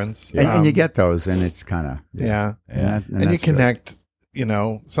big difference. And you get those, and it's kind of yeah, and and you that's good. connect.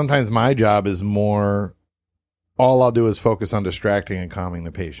 Sometimes my job is more. All I'll do is focus on distracting and calming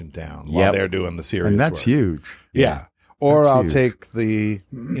the patient down while Yep. they're doing the serious and that's work. huge. Yeah. Or That's I'll huge. take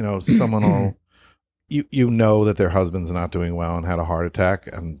someone will, you know that their husband's not doing well and had a heart attack,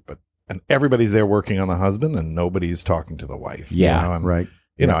 and everybody's there working on the husband and nobody's talking to the wife. Yeah, and, Right.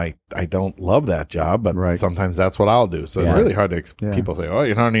 I don't love that job, but Right. sometimes that's what I'll do. So it's Yeah. really hard to Yeah. people say, "Oh,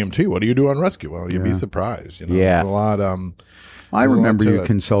 you're not an EMT. What do you do on rescue?" Well, you'd be Yeah. surprised. Yeah. There's a lot. I There's a lot remember to you it.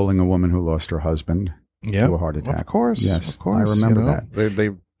 consoling a woman who lost her husband Yeah, to a heart attack. of course. Yes, of course. I remember that. They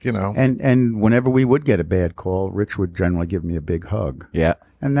And whenever we would get a bad call, Rich would generally give me a big hug, Yeah.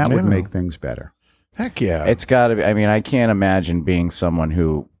 and that would Yeah. make things better. heck yeah. It's got to be. I mean, I can't imagine being someone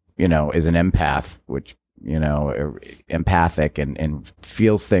who, is an empath, which, empathic and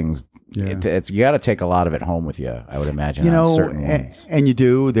feels things. Yeah. It's you got to take a lot of it home with you, I would imagine, on certain ones. and you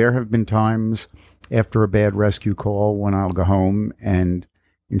do. There have been times after a bad rescue call when I'll go home and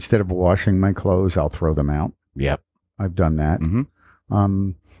instead of washing my clothes, I'll throw them out. Yep. I've done that. Mhm.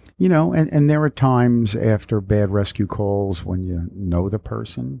 And there are times after bad rescue calls when you know the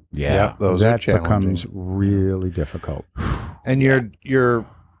person, Yeah. those are that challenging. becomes really difficult. And you're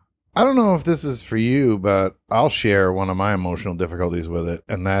I don't know if this is for you, but I'll share one of my emotional difficulties with it,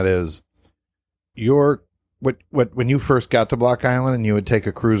 and that is you're when you first got to Block Island and you would take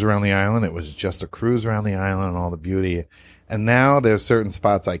a cruise around the island, it was just a cruise around the island and all the beauty. And now there's certain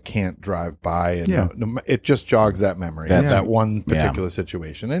spots I can't drive by, and it just jogs that memory of that one particular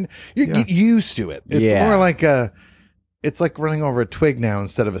situation, and you get used to it. It's more like it's like running over a twig now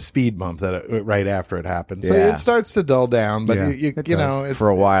instead of a speed bump right after it happened. So it starts to dull down, but you know, it's, for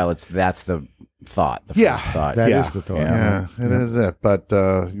a while, that's the thought. The first thought. That is the thought. Yeah, it is it. But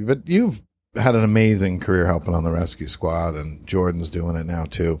you've had an amazing career helping on the rescue squad, and Jordan's doing it now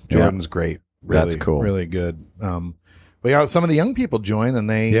too. Jordan's great. Really, That's cool. Really good. But some of the young people join, and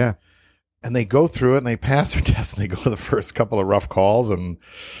they go through it, and they pass their test, and they go to the first couple of rough calls, and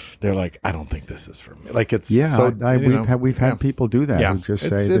they're like, "I don't think this is for me." Like it's we've had people do that. Yeah. Who just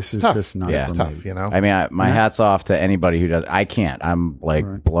say It's this is tough. just not It's for tough, me. you know. I mean, my hat's off to anybody who does. I can't. I'm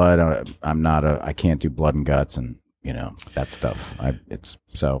like blood. I can't do blood and guts, and you know that stuff.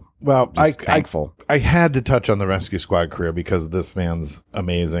 Well, thankful. I had to touch on the rescue squad career because this man's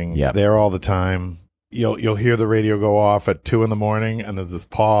amazing. Yep. There all the time. You'll hear the radio go off at 2 a.m, and there's this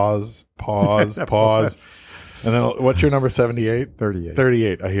pause, and then what's your number? 78? 38.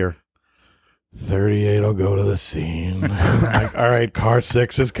 38. I hear 38 will go to the scene. Like, all right, car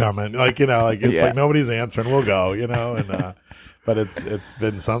 6 is coming. Like, it's like nobody's answering. We'll go, and but it's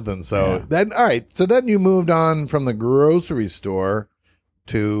been something. So then, all right. So then you moved on from the grocery store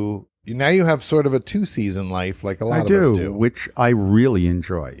to now you have sort of a 2-season life, like a lot of us do, which I really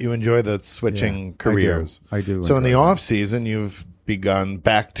enjoy. You enjoy the switching careers. I do. So in the enjoy off season, you've begun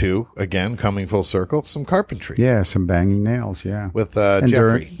back to again coming full circle some carpentry. Yeah, some banging nails. Yeah, with And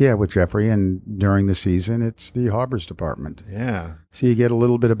Jeffrey. with Jeffrey, and during the season, it's the harbors department. Yeah. So you get a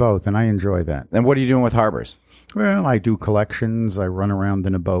little bit of both, and I enjoy that. And what are you doing with harbors? Well, I do collections. I run around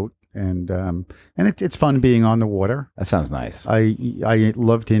in a boat, and it's fun being on the water. That sounds nice. I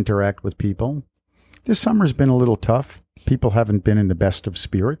love to interact with people. This summer's been a little tough. People haven't been in the best of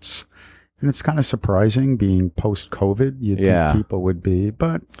spirits, and it's kind of surprising being post-COVID. You'd think people would be,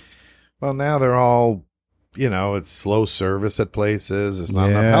 but well, now they're all, it's slow service at places. It's not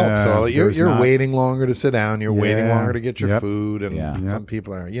enough help. So you're waiting longer to sit down. You're waiting longer to get your food, and some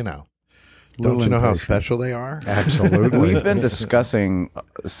people are, Don't you know how special they are? Absolutely. We've been discussing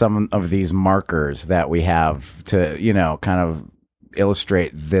some of these markers that we have to, kind of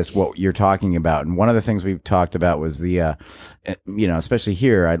illustrate what you're talking about. And one of the things we've talked about was the, especially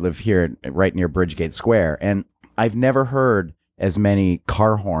here, I live here right near Bridgegate Square, and I've never heard as many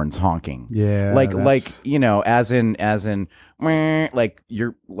car horns honking. Yeah. As in, "Meh," like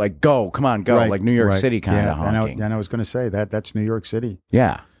you're like, go, come on, go, Right, like New York right. City kind of honking. And I was going to say that's New York City.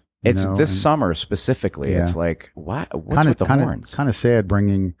 Yeah. It's know, this and- summer specifically. Yeah. It's like, what's with the horns? Kind of sad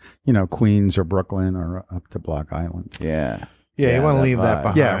bringing, Queens or Brooklyn or up to Block Island. Yeah. Yeah, you want to leave that vibe.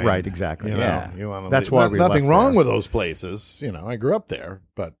 behind. Yeah, right, exactly. You want to That's leave. why we nothing left wrong there. with those places. I grew up there,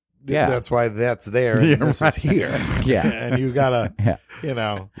 but Yeah. that's why that's there. And this is here. Yeah. And you gotta, Yeah.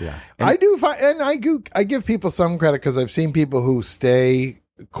 Yeah. I do find, and I give people some credit because I've seen people who stay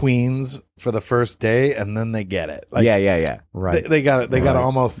Queens for the first day and then they get it. Like, Yeah. Right. They got it. They got to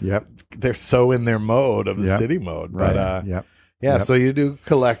almost. Yep. They're so in their mode of the Yep. city mode. Right. But Yep. yeah, Yep. so you do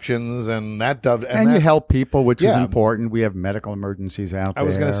collections and that does, And you that- help people, which is Yeah. important. We have medical emergencies out there. I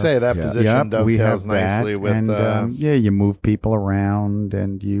was going to say that position we dovetails have that. nicely with. And, you move people around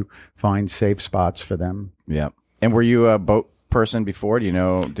and you find safe spots for them. Yeah. And were you a boat person before? Do you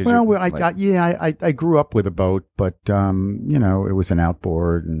know? I grew up with a boat, but it was an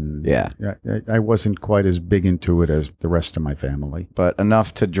outboard, and I wasn't quite as big into it as the rest of my family. but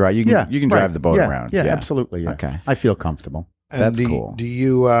enough to drive. You can drive the boat around. Yeah, absolutely. Yeah. Okay. I feel comfortable. And That's cool. Do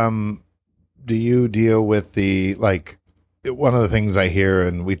you deal with the, like, one of the things I hear,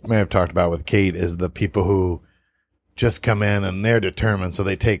 and we may have talked about with Kate, is the people who just come in and they're determined, so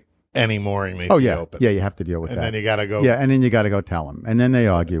they take any mooring they see open. Yeah, you have to deal with And that. then you got to go. Yeah, and then you got to go tell them, and then they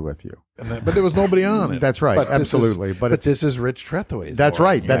argue with you. But there was nobody on it. That's right, But this absolutely. Is, But but it's- this is Rich Tretheway's That's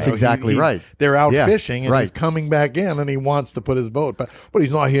mooring, right. That's exactly right. They're out Yeah, fishing, and he's right. coming back in, and he wants to put his boat, but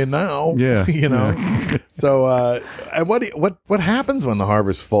he's not here now. Yeah. So, and what happens when the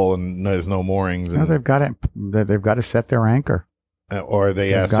harbor's full and there's no moorings, No, and, they've got to set their anchor. or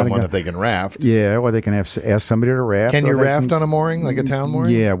they ask gotta someone go. if they can raft? Yeah, or they can ask somebody to raft. Can or you they raft on a mooring, like a town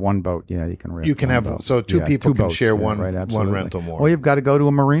mooring? Yeah, one boat. Yeah, you can raft. You can one have boat. so two Yeah, people can boats, share yeah, one right, absolutely. rental mooring. Or you've got to go to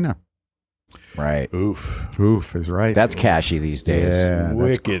a marina. Right. Oof. is right. That's cashy these days. yeah, that's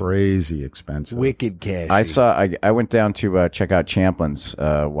Wicked. crazy expensive. Wicked cash. I went down to check out Champlin's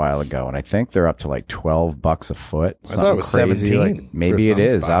a while ago, and I think they're up to like $12 a foot. I thought it was crazy. 17 Like, maybe for it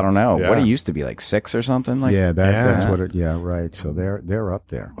some is. I don't spots. know. Yeah. What it used to be like 6 or something. Like Yeah, that's Yeah. what it. Yeah, right. So they're up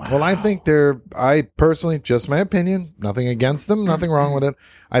there. Well, I think I personally, just my opinion, nothing against them, nothing wrong with it.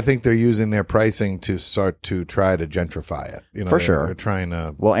 I think they're using their pricing to start to try to gentrify it. You know, For sure. They're trying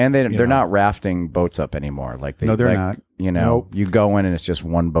to. Well, and they're know. not rafting boats up anymore. Like they, No, they're like, not. You know, Nope. you go in and it's just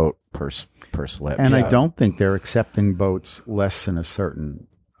one boat per slip. And So, I don't think they're accepting boats less than a certain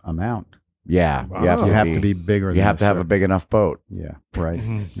amount. Yeah, you have, Oh. to, You have to be bigger. You than have to have a certain- big enough boat. Yeah. Right.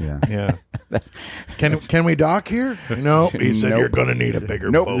 Yeah. Yeah. Can we dock here? No, he said Nope. you're going to need a bigger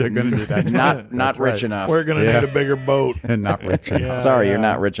Nope. boat. You're gonna need that. Not rich enough. We're going to need a bigger boat. And not rich. enough. Sorry, you're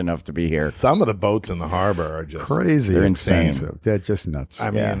not rich enough to be here. Some of the boats in the harbor are just Crazy. They're insane. expensive. They're just nuts. I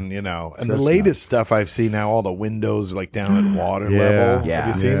mean, and the Just latest stuff I've seen now, all the windows like down at water Yeah. level. Yeah. Have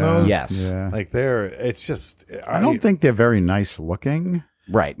you seen Yeah. those? Yes. Yeah. Like it's just. I don't think they're very nice looking.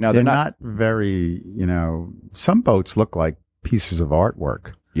 Right. No, They're not very, some boats look like pieces of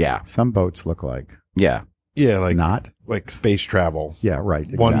artwork. Yeah. Some boats look like Yeah. Yeah, like not. like space travel. Yeah, right.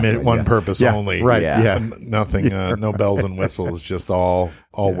 One exactly, one yeah. purpose Yeah, only. Right. Yeah. Yeah. Nothing. No bells and whistles. Just all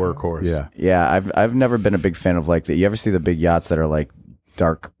workhorse. Yeah. Yeah. I've never been a big fan of like you ever see the big yachts that are like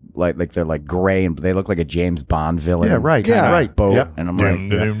dark, like they're like gray and they look like a James Bond villain. Yeah, right. Yeah. Right. Boat. Yep. And I'm Dum,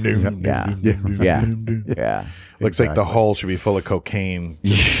 like, dum, dum, dum, Yeah. dum, dum, Yeah. dum, dum. yeah. Looks like the Exactly. hull should be full of cocaine.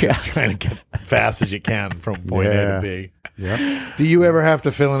 Yeah. Trying to get fast as you can from point A Yeah. to B. Yep. Do you ever have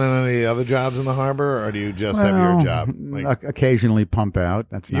to fill in any other jobs in the harbor, or do you just have your Well, job? Like, occasionally pump out.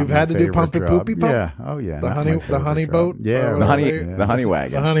 That's not You've my had to do favorite pump and job. poopy pump? Yeah. Oh yeah. The not honey- my the favorite honey job. boat? Yeah. Or The honey, Yeah. the honey the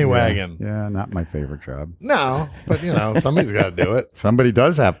wagon. honey wagon. Yeah, not my favorite job. No, but somebody's got to do it. Somebody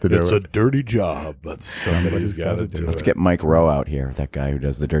does have to do It's it. a dirty job, but somebody's got to do it. Let's get Mike Rowe out here, that guy who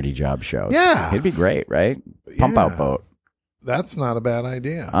does the dirty job shows. Yeah. He'd be great, right? Pump Yeah. out boat. That's not a bad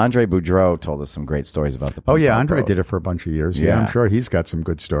idea. Andre Boudreau told us some great stories about the Oh pump yeah, out Andre boat. did it for a bunch of years. Yeah, Yeah. I'm sure he's got some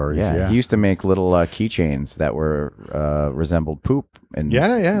good stories. Yeah, Yeah. he used to make little keychains that were resembled poop, and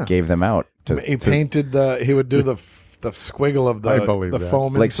Yeah. gave them out. He painted he would do the squiggle of I the believe that.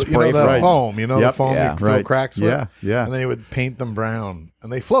 foam, Like spray the foam. foam, the Yep. foam Yeah. you fill Right. cracks with. Yeah, yeah. And then he would paint them brown,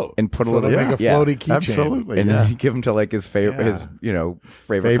 and they float And put a so little- they make a yeah. floaty keychain. Absolutely. and yeah. then he'd give them to like his favorite, Yeah. his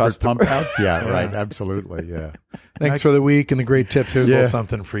favorite Favorite customer. pump outs? Yeah, right. Absolutely. Yeah. Thanks for the week and the great tips. Here's a Yeah. little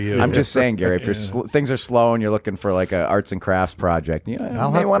something for you. I'm just saying, Gary, if things are slow and you're looking for like a arts and crafts project, you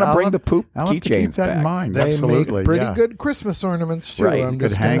may want to bring the poop I'll have to keep keychains that in back. mind. They Absolutely. make pretty yeah. good Christmas ornaments too. Right. I'm Could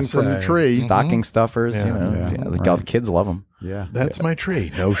just hang gonna from the say. tree. Stocking stuffers, Yeah. yeah, like all the kids love them. Yeah. That's my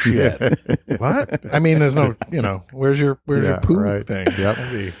tree. No shit. What? I mean, there's no, where's your Yeah, poo right. thing? Yep.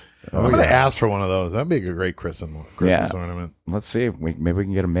 I'm gonna ask for one of those. That'd be a great Christmas ornament. Let's see if maybe we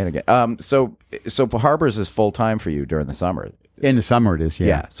can get them made again. So Harbors is full time for you during the summer. In the summer it is, yeah.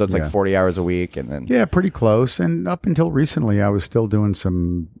 Yeah, so it's like Yeah. 40 hours a week, and then Yeah, pretty close. And up until recently, I was still doing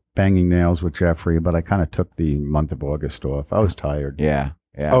some banging nails with Jeffrey, but I kind of took the month of August off. I was tired. yeah.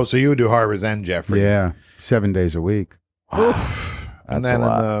 Oh, so you would do Harbors and Jeffrey? Yeah, 7 days a week. Oof. And That's then a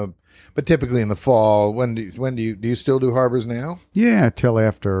lot. but typically in the fall, when do you still do Harbors now? Yeah, till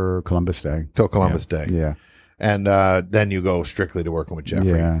after Columbus Day. Till Columbus Day, Yeah, and then you go strictly to working with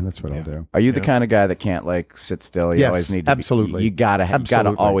Jeffrey. yeah, that's what I'll do. Are you the kind of guy that can't like sit still? You Yes, always need to absolutely. Be, you gotta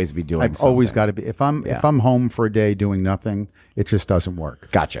Absolutely. always be doing. I've always something. got to be. If I'm home for a day doing nothing, it just doesn't work.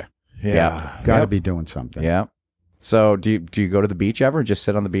 Gotcha. Yeah. Got to Yep. be doing something. Yeah. So do you go to the beach ever? Just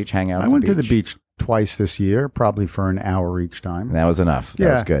sit on the beach, hang out? I at went to the beach twice this year, probably for an hour each time. And that was enough. That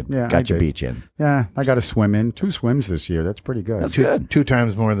Yeah, was good. yeah, I Got your did. beach in. Yeah, I got to swim in 2 swims this year. That's pretty good. That's good. 2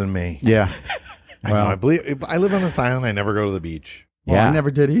 times more than me. Yeah. I know. I believe I live on this island. I never go to the beach. Well, Yeah. I never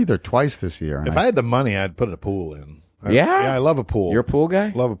did either. Twice this year. If I had the money, I'd put a pool in. Yeah? I love a pool. You're a pool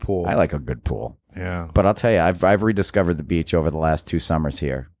guy? Love a pool. I like a good pool. Yeah. But I'll tell you, I've rediscovered the beach over the last 2 summers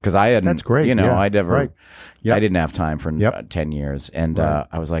here because I hadn't. That's great, You know, yeah, I never. right. Yep. I didn't have time for Yep. 10 years, and Right.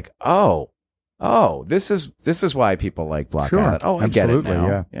 I was like, this is why people like Block Sure. Island. Oh, I get it Absolutely,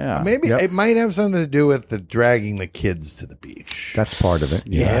 now. yeah. Maybe Yep. it might have something to do with the dragging the kids to the beach. That's part of it.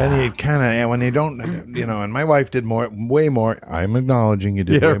 Yeah, and you kind of when you don't, and my wife did way more. I'm acknowledging you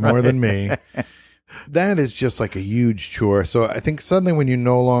did way more than me. That is just like a huge chore. So I think suddenly when you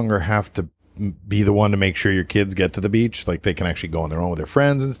no longer have to be the one to make sure your kids get to the beach, like they can actually go on their own with their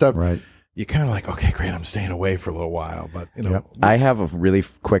friends and stuff. Right. You kind of like, okay, great, I'm staying away for a little while, but I have a really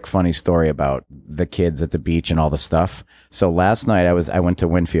quick, funny story about the kids at the beach and all the stuff. So last night I went to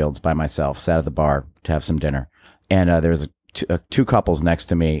Winfield's by myself, sat at the bar to have some dinner, and there was two couples next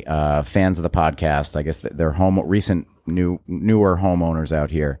to me, fans of the podcast. I guess they're newer homeowners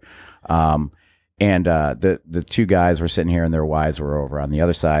out here. And the two guys were sitting here and their wives were over on the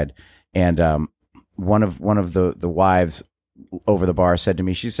other side. And one of the wives over the bar said to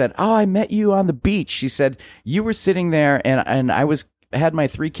me, she said, "Oh, I met you on the beach." She said, "You were sitting there and I had my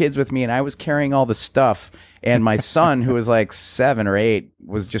 3 kids with me and I was carrying all the stuff. And my son, who was like 7 or 8,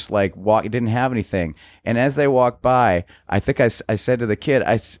 was just like, didn't have anything. And as they walked by, I think I said to the kid,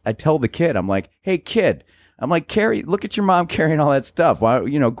 I told the kid, I'm like, "Hey kid," I'm like, "Carrie, look at your mom carrying all that stuff. Why,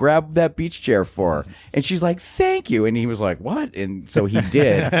 grab that beach chair for her." And she's like, "Thank you." And he was like, "What?" And so he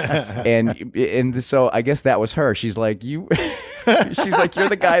did. and so I guess that was her. She's like, she's like, "You're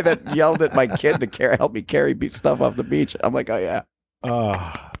the guy that yelled at my kid to help me carry stuff off the beach." I'm like, "Oh yeah."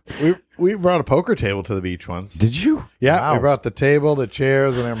 We brought a poker table to the beach once. Did you? Yeah, we brought the table, the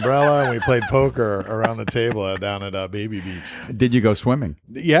chairs, an umbrella, and we played poker around the table down at Baby Beach. Did you go swimming?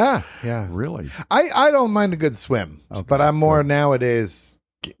 Yeah. Really? I don't mind a good swim, but I'm more nowadays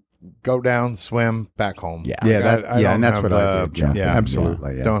go down, swim, back home. Yeah. Yeah, Like, I don't and that's have what I did. Yeah, yeah,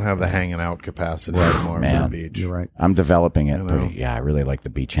 absolutely. Yeah. Don't have the hanging out capacity anymore for man. the beach. You're right. I'm developing it. I really like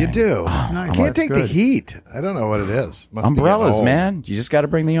the beach hang. You do. nice. I can't take the Good. heat. I don't know what it is. Must be Umbrellas, getting old. man. You just got to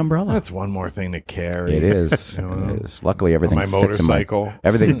bring the umbrella. That's one more thing to carry. It is. It is. Luckily, everything my fits in motorcycle.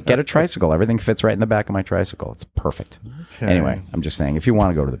 everything. Get a tricycle. Everything fits right in the back of my tricycle. It's perfect. Okay. Anyway, I'm just saying, if you want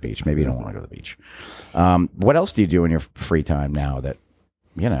to go to the beach, maybe you don't want to go to the beach. What else do you do in your free time now that,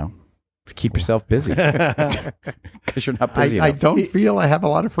 to keep yourself busy? Because you're not busy I enough. don't feel I have a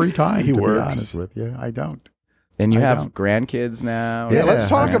lot of free time. He to works. Be honest with you, I don't. And you I have don't. grandkids now. Yeah, let's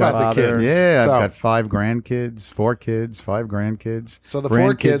talk You're a about the father. kids. Yeah, So- I've got 5 grandkids, 4 kids, 5 grandkids. So the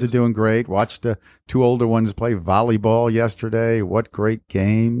 4 kids- are doing great. Watched the 2 older ones play volleyball yesterday. What great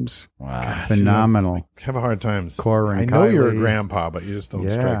games! Wow. Phenomenal. Have a hard time. Cora and I know you're a Kylie. grandpa, but you just don't Yeah.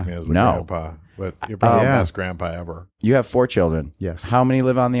 strike me as the No. grandpa. But you're probably Yeah. the best grandpa ever. You have 4 children. Yes. How many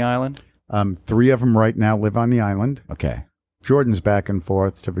live on the island? 3 of them right now live on the island. Okay. Jordan's back and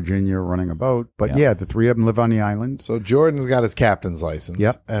forth to Virginia running a boat, but Yeah. yeah, the 3 of them live on the island. So Jordan's got his captain's license.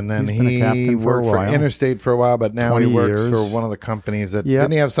 Yep. And then He's been a he captain for a worked for while. Interstate for a while, but now 20 he works years. for one of the companies that Yep.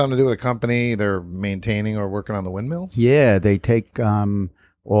 didn't he have something to do with a company they're maintaining or working on the windmills? Yeah, they take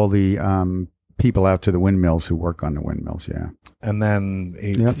all the people out to the windmills who work on the windmills. Yeah. And then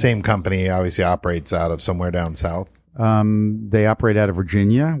the Yep. same company obviously operates out of somewhere down south. They operate out of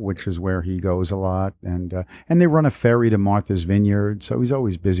Virginia, which is where he goes a lot, and they run a ferry to Martha's Vineyard, so he's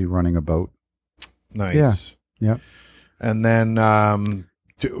always busy running a boat. Nice. Yeah. And then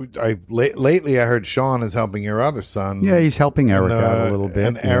lately I heard Sean is helping your other son. Yeah, he's helping Eric And, out a little bit.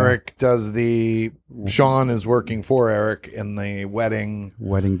 And yeah. Eric does Sean is working for Eric in the wedding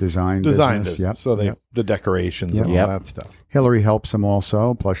wedding design design business. business. Yep. So Yep. the decorations and all Yep. that stuff. Hillary helps him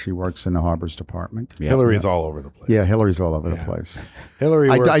also. Plus, she works in the harbors department. Yeah. Hillary's all over the place. Yeah, Hillary's all over the place. Hillary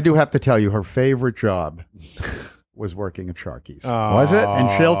worked, I do have to tell you, her favorite job was working at Sharky's. Was it? And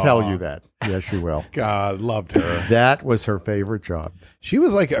she'll tell you that. Yes, she will. God, loved her. That was her favorite job. She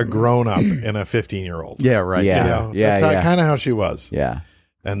was like a grown up in a 15-year-old. Yeah, right. Yeah. You know, Yeah, that's yeah. kind of how she was. Yeah.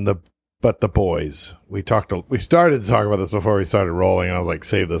 And the boys, we started to talk about this before we started rolling, and I was like,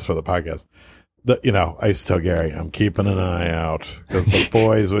 save this for the podcast. I used to tell Gary, I'm keeping an eye out because the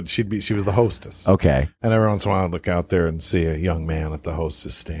boys she was the hostess. Okay. And every once in a while I'd look out there and see a young man at the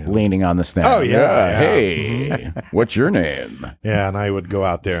hostess stand. Leaning on the stand. Oh, yeah. Hey, what's your name? Yeah, and I would go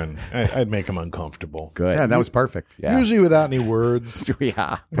out there and I'd make him uncomfortable. Good. Yeah, that was perfect. Yeah. Usually without any words.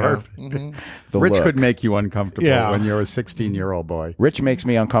 Yeah. Perfect. The Rich look. could make you uncomfortable Yeah. when you're a 16-year-old boy. Rich makes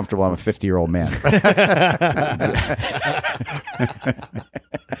me uncomfortable. I'm a 50-year-old man.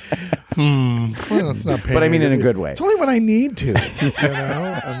 Well, that's not But I mean in a good way. It's only when I need to,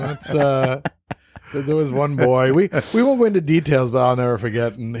 and that's there was one boy. We won't go into details, but I'll never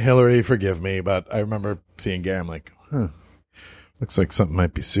forget. And Hillary, forgive me, but I remember seeing Gary. I'm like, looks like something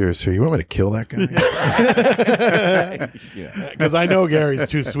might be serious here. You want me to kill that guy? Because I know Gary's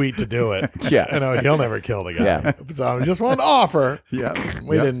too sweet to do it. Yeah. I know he'll never kill the guy. Yeah. So I just want to offer. Yeah.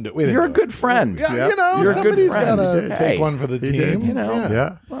 We didn't. You're a do it. good friend. Yeah, Yeah. you know, You're a good somebody's got friend. to He did. take Hey, one for the he team. did. You know.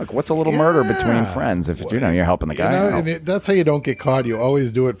 Yeah. Look, what's a little murder between Yeah. friends if you're helping the guy out? and that's how you don't get caught. You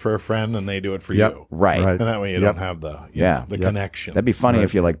always do it for a friend, and they do it for Yep. you. Right. Right. And that way you Yep. don't have the Yep. connection. That'd be funny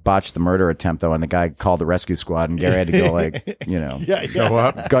if you like botched the murder attempt though, and the guy called the rescue squad, and Gary had to go yeah. Show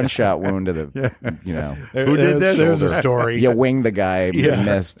up. gunshot wound to the, Who did this? There's a story. you wing the guy, Yeah.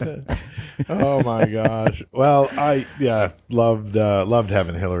 missed. Oh my gosh. Well, I loved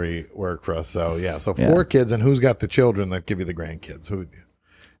having Hillary work for us. So 4 kids, and who's got the children that give you the grandkids? Who?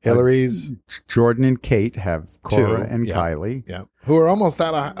 Hillary's Jordan and Kate have Cora two. and Yeah. Kylie. Yeah. Who are almost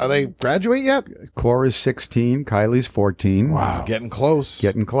out of, are they graduate yet? Cora's 16, Kylie's 14. Wow. Getting close.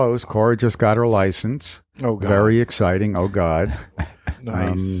 Getting close. Cora just got her license. Oh, God. Very exciting. Oh, God.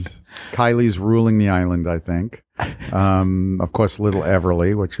 Nice. Kylie's ruling the island, I think. Of course, little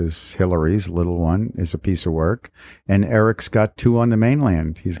Everly, which is Hillary's little one, is a piece of work. And Eric's got 2 on the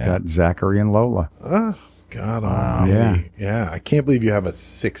mainland. He's got Zachary and Lola. Oh, God almighty. Yeah. I can't believe you have a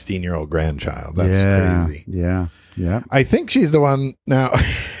 16-year-old grandchild. That's crazy. Yeah. Yeah. I think she's the one now.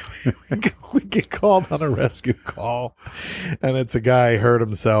 We get called on a rescue call, and it's a guy hurt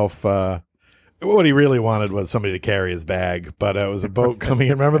himself. What he really wanted was somebody to carry his bag, but it was a boat coming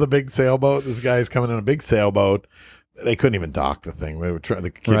in. Remember the big sailboat? This guy's coming in a big sailboat. They couldn't even dock the thing. They were trying to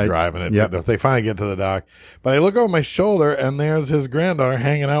keep driving it. Yep. If they finally get to the dock, but I look over my shoulder, and there's his granddaughter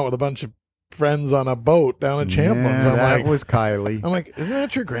hanging out with a bunch of friends on a boat down at Champlain's. Yeah, I'm that like, was Kylie. I'm like, isn't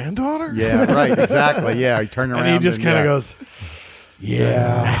that your granddaughter? Yeah, right. Exactly. Yeah. He turned around. And he just kind of yeah. goes,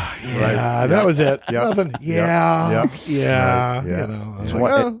 yeah, that was it. Yep. Nothing. Yep. Yeah, Yep. yeah. Right. Yeah. You know, It's like,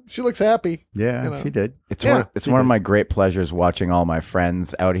 one- oh, she looks happy. Yeah, you know. she did. It's Yeah, one. It's one of my great pleasures watching all my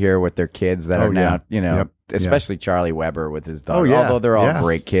friends out here with their kids that Oh, are now, yeah. Yep. especially Charlie Weber with his daughter. Oh, yeah. Although they're all Yeah.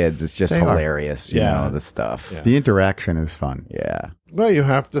 great kids, it's just They are. hilarious. You Yeah. know the stuff. Yeah. The interaction is fun. Yeah. Well, you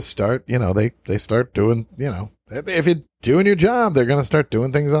have to start. You know, they start doing. You know, if you're doing your job, they're going to start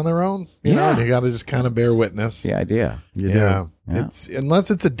doing things on their own. You know, Yeah. and you got to just kind of bear witness. The idea. You Yeah. do. Yeah. It's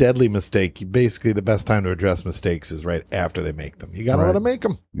unless it's a deadly mistake. Basically, the best time to address mistakes is right after they make them. You got to Right. let them make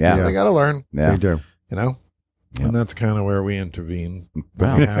them. Yeah. They got to learn. Yeah. They do. You know, and that's kind of where we intervene.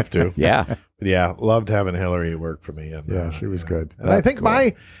 Well. We have to. Yeah. But yeah, loved having Hillary work for me. And, Yeah, she was good. And I That's think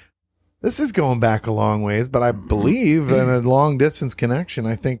cool. this is going back a long ways, but I believe in a long distance connection.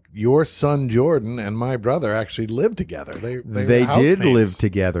 I think your son Jordan and my brother actually lived together. They They were did housemates. live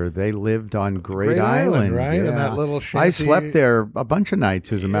together. They lived on Great, Great Island, right? In Yeah. that little I shanty. slept there a bunch of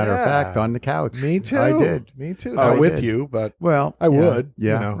nights, as a matter of Yeah. fact, on the couch. Me too. I did. Me too. Oh, Not I with did. you, but Well, I would.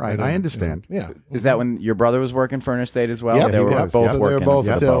 Yeah, you know, right. don't- I understand. Yeah. Is that when your brother was working for Interstate as well? Yeah, they were was. both Yeah. So working. they were both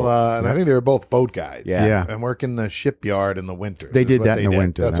for the still, boat. and I think they were both boat guys. Yeah. and work in the shipyard in the winters. They is did what that they in the did.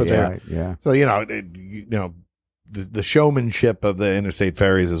 winter. That's what they. right. Yeah. So the showmanship of the interstate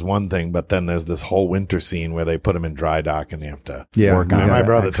ferries is one thing, but then there's this whole winter scene where they put them in dry dock and you have to Yeah, work you on. My gotta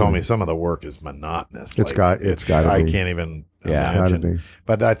brother actually- told me some of the work is monotonous. It's gotta I be. can't even Yeah. imagine. Gotta be.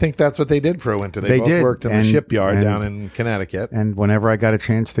 But I think that's what they did for a winter. They They both did, worked in the and- shipyard and- down in Connecticut. And whenever I got a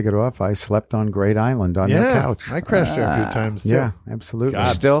chance to get off, I slept on Great Island on their Yeah, couch. I crashed there a few times too. Yeah, absolutely. God.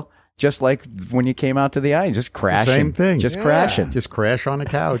 Still, just like when you came out to the island, just crashing. Same thing. Just Yeah. crashing. Just crash on a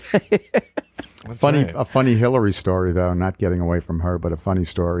couch. That's Funny, right. a funny Hillary story though. Not getting away from her, but a funny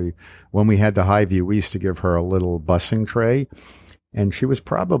story. When we had the Highview, we used to give her a little busing tray, and she was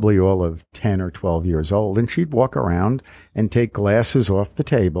probably all of 10 or 12 years old, and she'd walk around and take glasses off the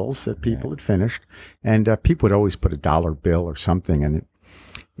tables that people had finished, and people would always put $1 bill or something in it.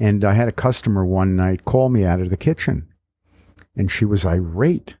 And I had a customer one night call me out of the kitchen, and she was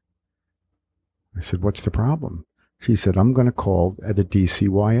irate. I said, "What's the problem?" She said, "I'm going to call the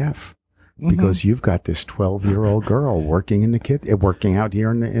DCYF." Because you've got this 12-year-old girl working in the working out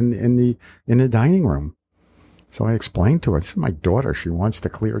here in the dining room. So I explained to her, "This is my daughter. She wants to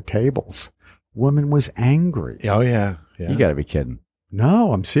clear tables." Woman was angry. Oh yeah, yeah, You got to be kidding.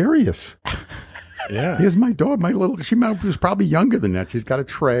 No, I'm serious. yeah. Here's my daughter. She was probably younger than that. She's got a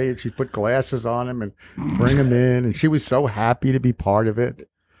tray and she put glasses on him and bring them in, and she was so happy to be part of it.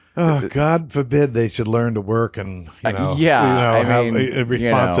 Oh, God forbid they should learn to work and yeah, I have mean, a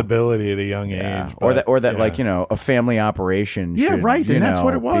responsibility at a young Yeah. age. Or but, that yeah. like, a family operation. Yeah, should, right. you And that's know,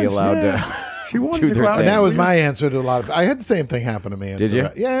 what it was. Be allowed yeah. to. She wanted do to their go out. And thing. that was my answer to a lot of. I had the same thing happen to me. Did you?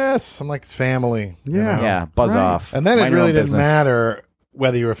 Yes. I'm like, it's family. you Yeah. know? Yeah, buzz Right. off. And then it Mind your really own didn't business. matter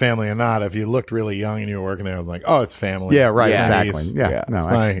whether you were family or not. If you looked really young and you were working there, I was like, oh, it's family. Yeah, right. Yeah. Exactly. Yeah. Yeah. No, It's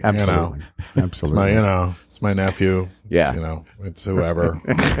my, absolutely. It's Absolutely. my, it's my nephew. Yeah. It's whoever.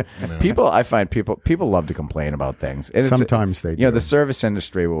 I find people love to complain about things. And it's- Sometimes they do. the service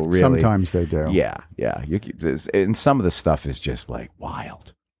industry will really. Sometimes they do. Yeah, yeah. And some of the stuff is just like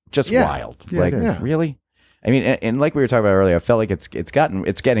wild, just Yeah. wild. Yeah, like it is. really. I mean, and like we were talking about earlier, I felt like it's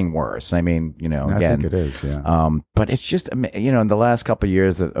getting worse. I mean, I again, think it is. Yeah. but it's just, in the last couple of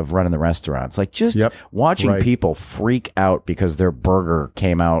years of running the restaurants, like just Yep. watching Right. people freak out because their burger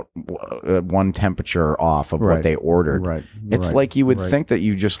came out one temperature off of what Right. they ordered. Right. It's Right. like you would Right. think that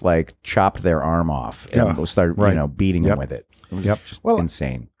you just like chopped their arm off and Yeah. started, Right. beating Yep. them with it. It was Yep. just Well,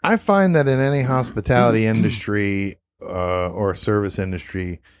 insane. I find that in any hospitality industry or service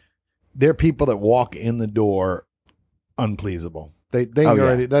industry, there are people that walk in the door unpleasable. They Oh, yeah.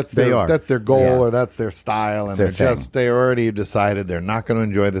 already that's They their are. that's their goal Yeah. or that's their style, and their they already decided they're not going to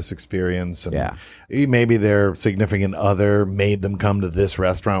enjoy this experience. And Yeah. maybe their significant other made them come to this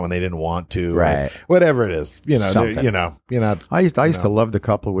restaurant when they didn't want to, or Right. whatever it is. You know, Something. you're not. I used to love the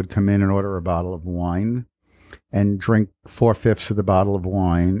couple would come in and order a bottle of wine and drink 4/5 of the bottle of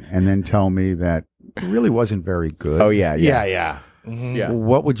wine and then tell me that it really wasn't very good. Oh yeah, yeah. Yeah. Mhm. Yeah.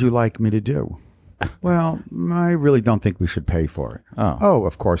 What would you like me to do? Well, I really don't think we should pay for it. Oh.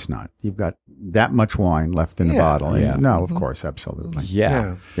 Of course not. You've got that much wine left in the Yeah. bottle. And Yeah. No, of course, absolutely.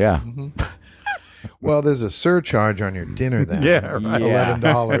 Yeah. Yeah. Well, there's a surcharge on your dinner then. Yeah, right. Yeah.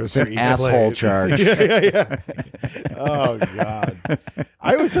 $11 for each Asshole plate. charge. Yeah. Oh God!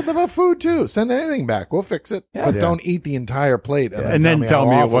 I always said that about food too. Send anything back, we'll fix it, but don't eat the entire plate And then tell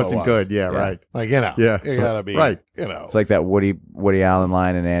me how it awful wasn't was. good. Yeah, right. Like Yeah, you so- gotta be right. It's like that Woody Allen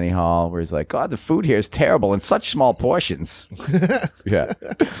line in Annie Hall where he's like, God, the food here is terrible in such small portions. Yeah.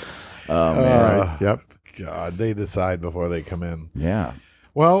 Oh, man. Right. Yep. God, they decide before they come in. Yeah.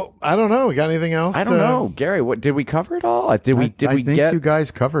 Well, I don't know. We got anything else? I don't know. Gary, what did we cover it all? Did we I think get you guys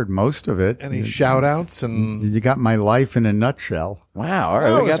covered most of it. Any shout outs and You got my life in a nutshell. Wow, all right,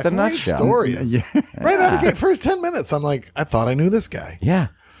 Oh, we it's got the a great nutshell. stories. Right out of the gate, first 10 minutes, I'm like, I thought I knew this guy. Yeah.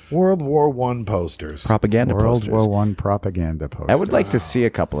 World War I posters. Propaganda World posters. War I propaganda posters. I would like to see a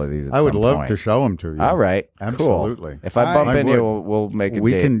couple of these at I would some love point. to show them to you. All right. Absolutely. Cool. If I bump I into would. you, we'll make a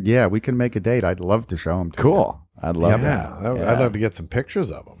we date. can. Yeah, we can make a date. I'd love to show them to you. Cool. I'd love Yeah, that. I'd love to get some pictures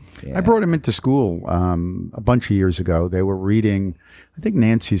of them. Yeah. I brought him into school a bunch of years ago. They were reading, I think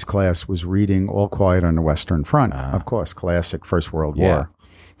Nancy's class was reading All Quiet on the Western Front. Of course, classic First World War,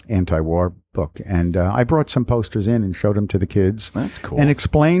 anti-war book. And I brought some posters in and showed them to the kids. That's cool. And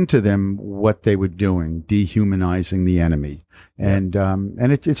explained to them what they were doing, dehumanizing the enemy. And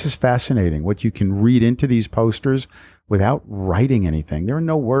it's just fascinating what you can read into these posters without writing anything. There are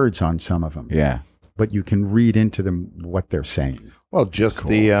no words on some of them. Yeah. But you can read into them what they're saying. Well, just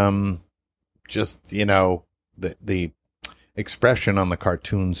the the expression on the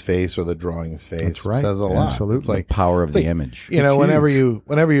cartoon's face or the drawing's face That's right. says a lot. Absolutely. It's like, Power of it's the like, image. you know, It's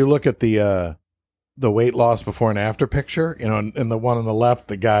whenever you look at the weight loss before and after picture, you know, and the one on the left,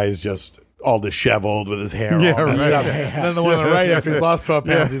 the guy's just all disheveled with his hair all messed up. And then the one on the right, after he's lost 12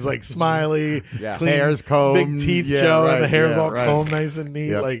 pounds, he's like smiley, clean, Hair's combed. big teeth Yeah, show, right. and the hair's Yeah, all right. combed nice and neat.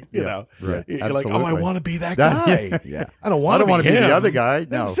 Yep. Like, you Yep. know, Right. you're like, oh, I Absolutely. want to be that That- guy. Yeah. I don't want to be him. the other guy.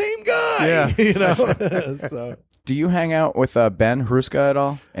 The No. same guy. Yeah. You know? So. Do you hang out with Ben Hruska at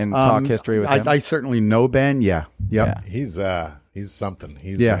all and talk history with him? I certainly know Ben. Yeah. Yep. Yeah. He's something.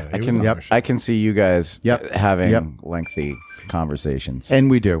 He's Yeah, he I was can on our show. I can see you guys Yep. having Yep. lengthy conversations. And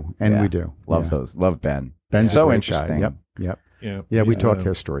we do. And Yeah. we do. Love Yeah. those. Love Ben. Ben's a so great interesting. guy. Yep. Yep. Yeah. Yeah. We He's, talk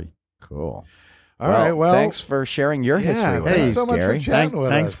history. Cool. All right. Well, thanks for sharing your history Yeah, with thanks us, so much Gary. for chatting with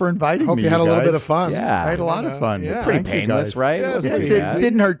Thanks us. for inviting Hope me, you had a you little bit guys. of fun. Yeah. I had a lot of fun. Yeah. Pretty Thank you, painless, guys. right? Yeah, It wasn't it too did- bad.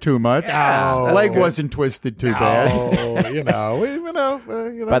 Didn't hurt too much. Oh, Leg good. wasn't twisted too bad. Oh, you know.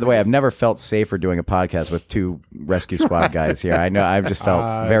 By the way, I've never felt safer doing a podcast with two rescue squad guys here. I know I've just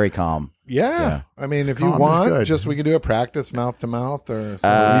felt very calm. Yeah. I mean, if you Calm is want, good. just we can do a practice mouth to mouth or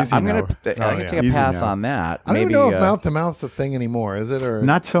something. easy I'm gonna now. I'm gonna yeah. take a Easy pass now. on that. I don't Maybe know if mouth to mouth's a thing anymore, is it? Or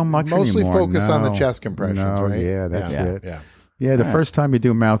Not so much mostly anymore. focus on the No. chest compressions, No, right? yeah, that's it. Yeah. Yeah, the first time you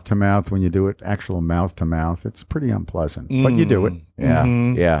do mouth to mouth, when you do it actual mouth to mouth, it's pretty unpleasant. But you do it. Yeah,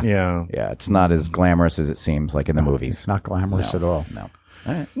 yeah, Yeah. yeah. It's not as glamorous as it seems, like in the movies. It's not glamorous at all. No.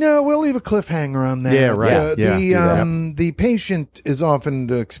 No, we'll leave a cliffhanger on that. Yeah, right. Yeah, The do that. the patient is often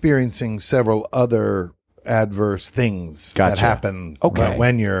experiencing several other adverse things that Gotcha. happen Okay.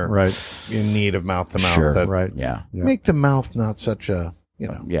 when you're Right. in need of mouth to mouth. Sure. That Right. Yeah, Yeah. make the mouth not such a yeah.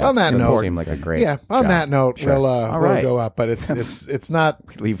 On that it doesn't note, seem like a great. yeah. On job. that note, Sure. we'll right. go up, but it's not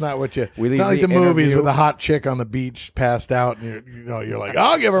leave- it's not what you. we It's leave not like the the movies interview- with the hot chick on the beach passed out, and you're like,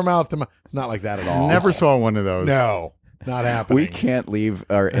 I'll give her mouth to mouth. It's not like that at all. Never saw one of those. No, not happening. We can't leave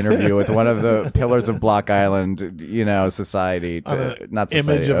our interview with one of the pillars of Block Island, society. On To, an not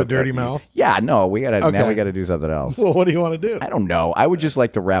society, image of a dirty mouth? Yeah, no, we gotta now Okay. we gotta do something else. Well, what do you want to do? I don't know. I would just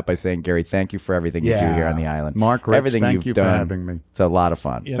like to wrap by saying, Gary, thank you for everything you do Yeah. here on the island. Mark, Rich, everything thank you've you for done. having me. It's a lot of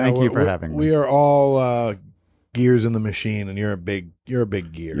fun. You Thank know, you for we- having me. We are all gears in the machine, and you're a big you're a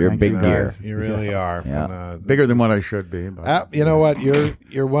big gear. You're a big gear. guys. You really are. Yeah. And, Bigger than what I should be. But, you know what?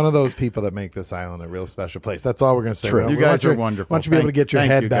 You're one of those people that make this island a real special place. That's all we're going to say. True. We you guys want are wonderful. I want you to be able to get your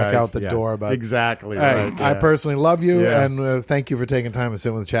Thank head you, back guys. out the Yeah. door. But Exactly. Hey, right. I Yeah. personally love you, Yeah. and thank you for taking time to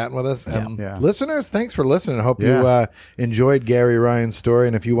sit with chatting with us. And Yeah. listeners, thanks for listening. I hope Yeah. you enjoyed Gary Ryan's story.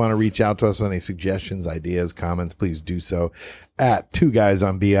 And if you want to reach out to us with any suggestions, ideas, comments, please do so at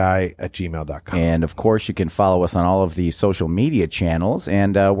 2guysonbi@gmail.com. And of course, you can follow us on all of the social media channels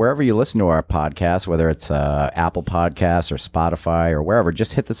and wherever you listen to our podcast, whether it's Apple Podcasts or Spotify or wherever,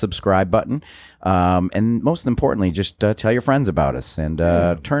 just hit the subscribe button. And most importantly, just tell your friends about us and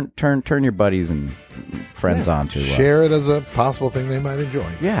turn your buddies and friends on to Share it as a possible thing they might enjoy.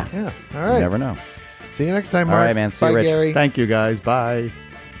 Yeah. Yeah. All You right. never know. See you next time, All Mark. right, man. See you, Bye, Rich. Gary. Thank you, guys. Bye.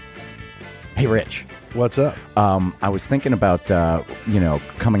 Hey, Rich. What's up? I was thinking about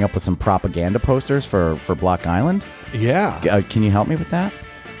coming up with some propaganda posters for Block Island. Yeah. Can you help me with that?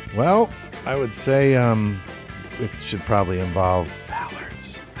 Well, I would say it should probably involve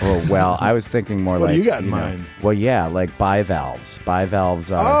ballards. Oh, well, I was thinking more What do like you got in know, mind? Well, yeah, like bivalves.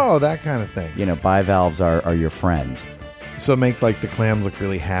 Bivalves are Oh, that kind of thing. bivalves are your friend. So make like the clams look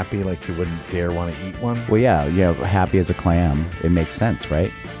really happy, like you wouldn't dare want to eat one. Well, yeah, happy as a clam. It makes sense,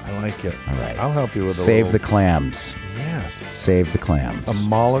 right? I like it. All right. I'll help you with Save a the little, clams. Yes. Save the clams. A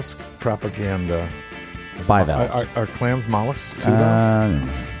mollusk propaganda. Bivalves. Are clams mollusks too, though?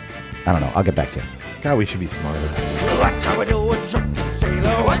 I don't know. I'll get back to you. God, we should be smarter. What shall we do with the drunken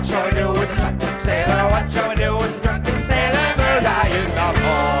sailor? What shall we do with the drunken sailor? What shall we do with the drunken sailor? We'll die in the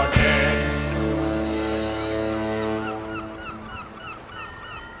morning.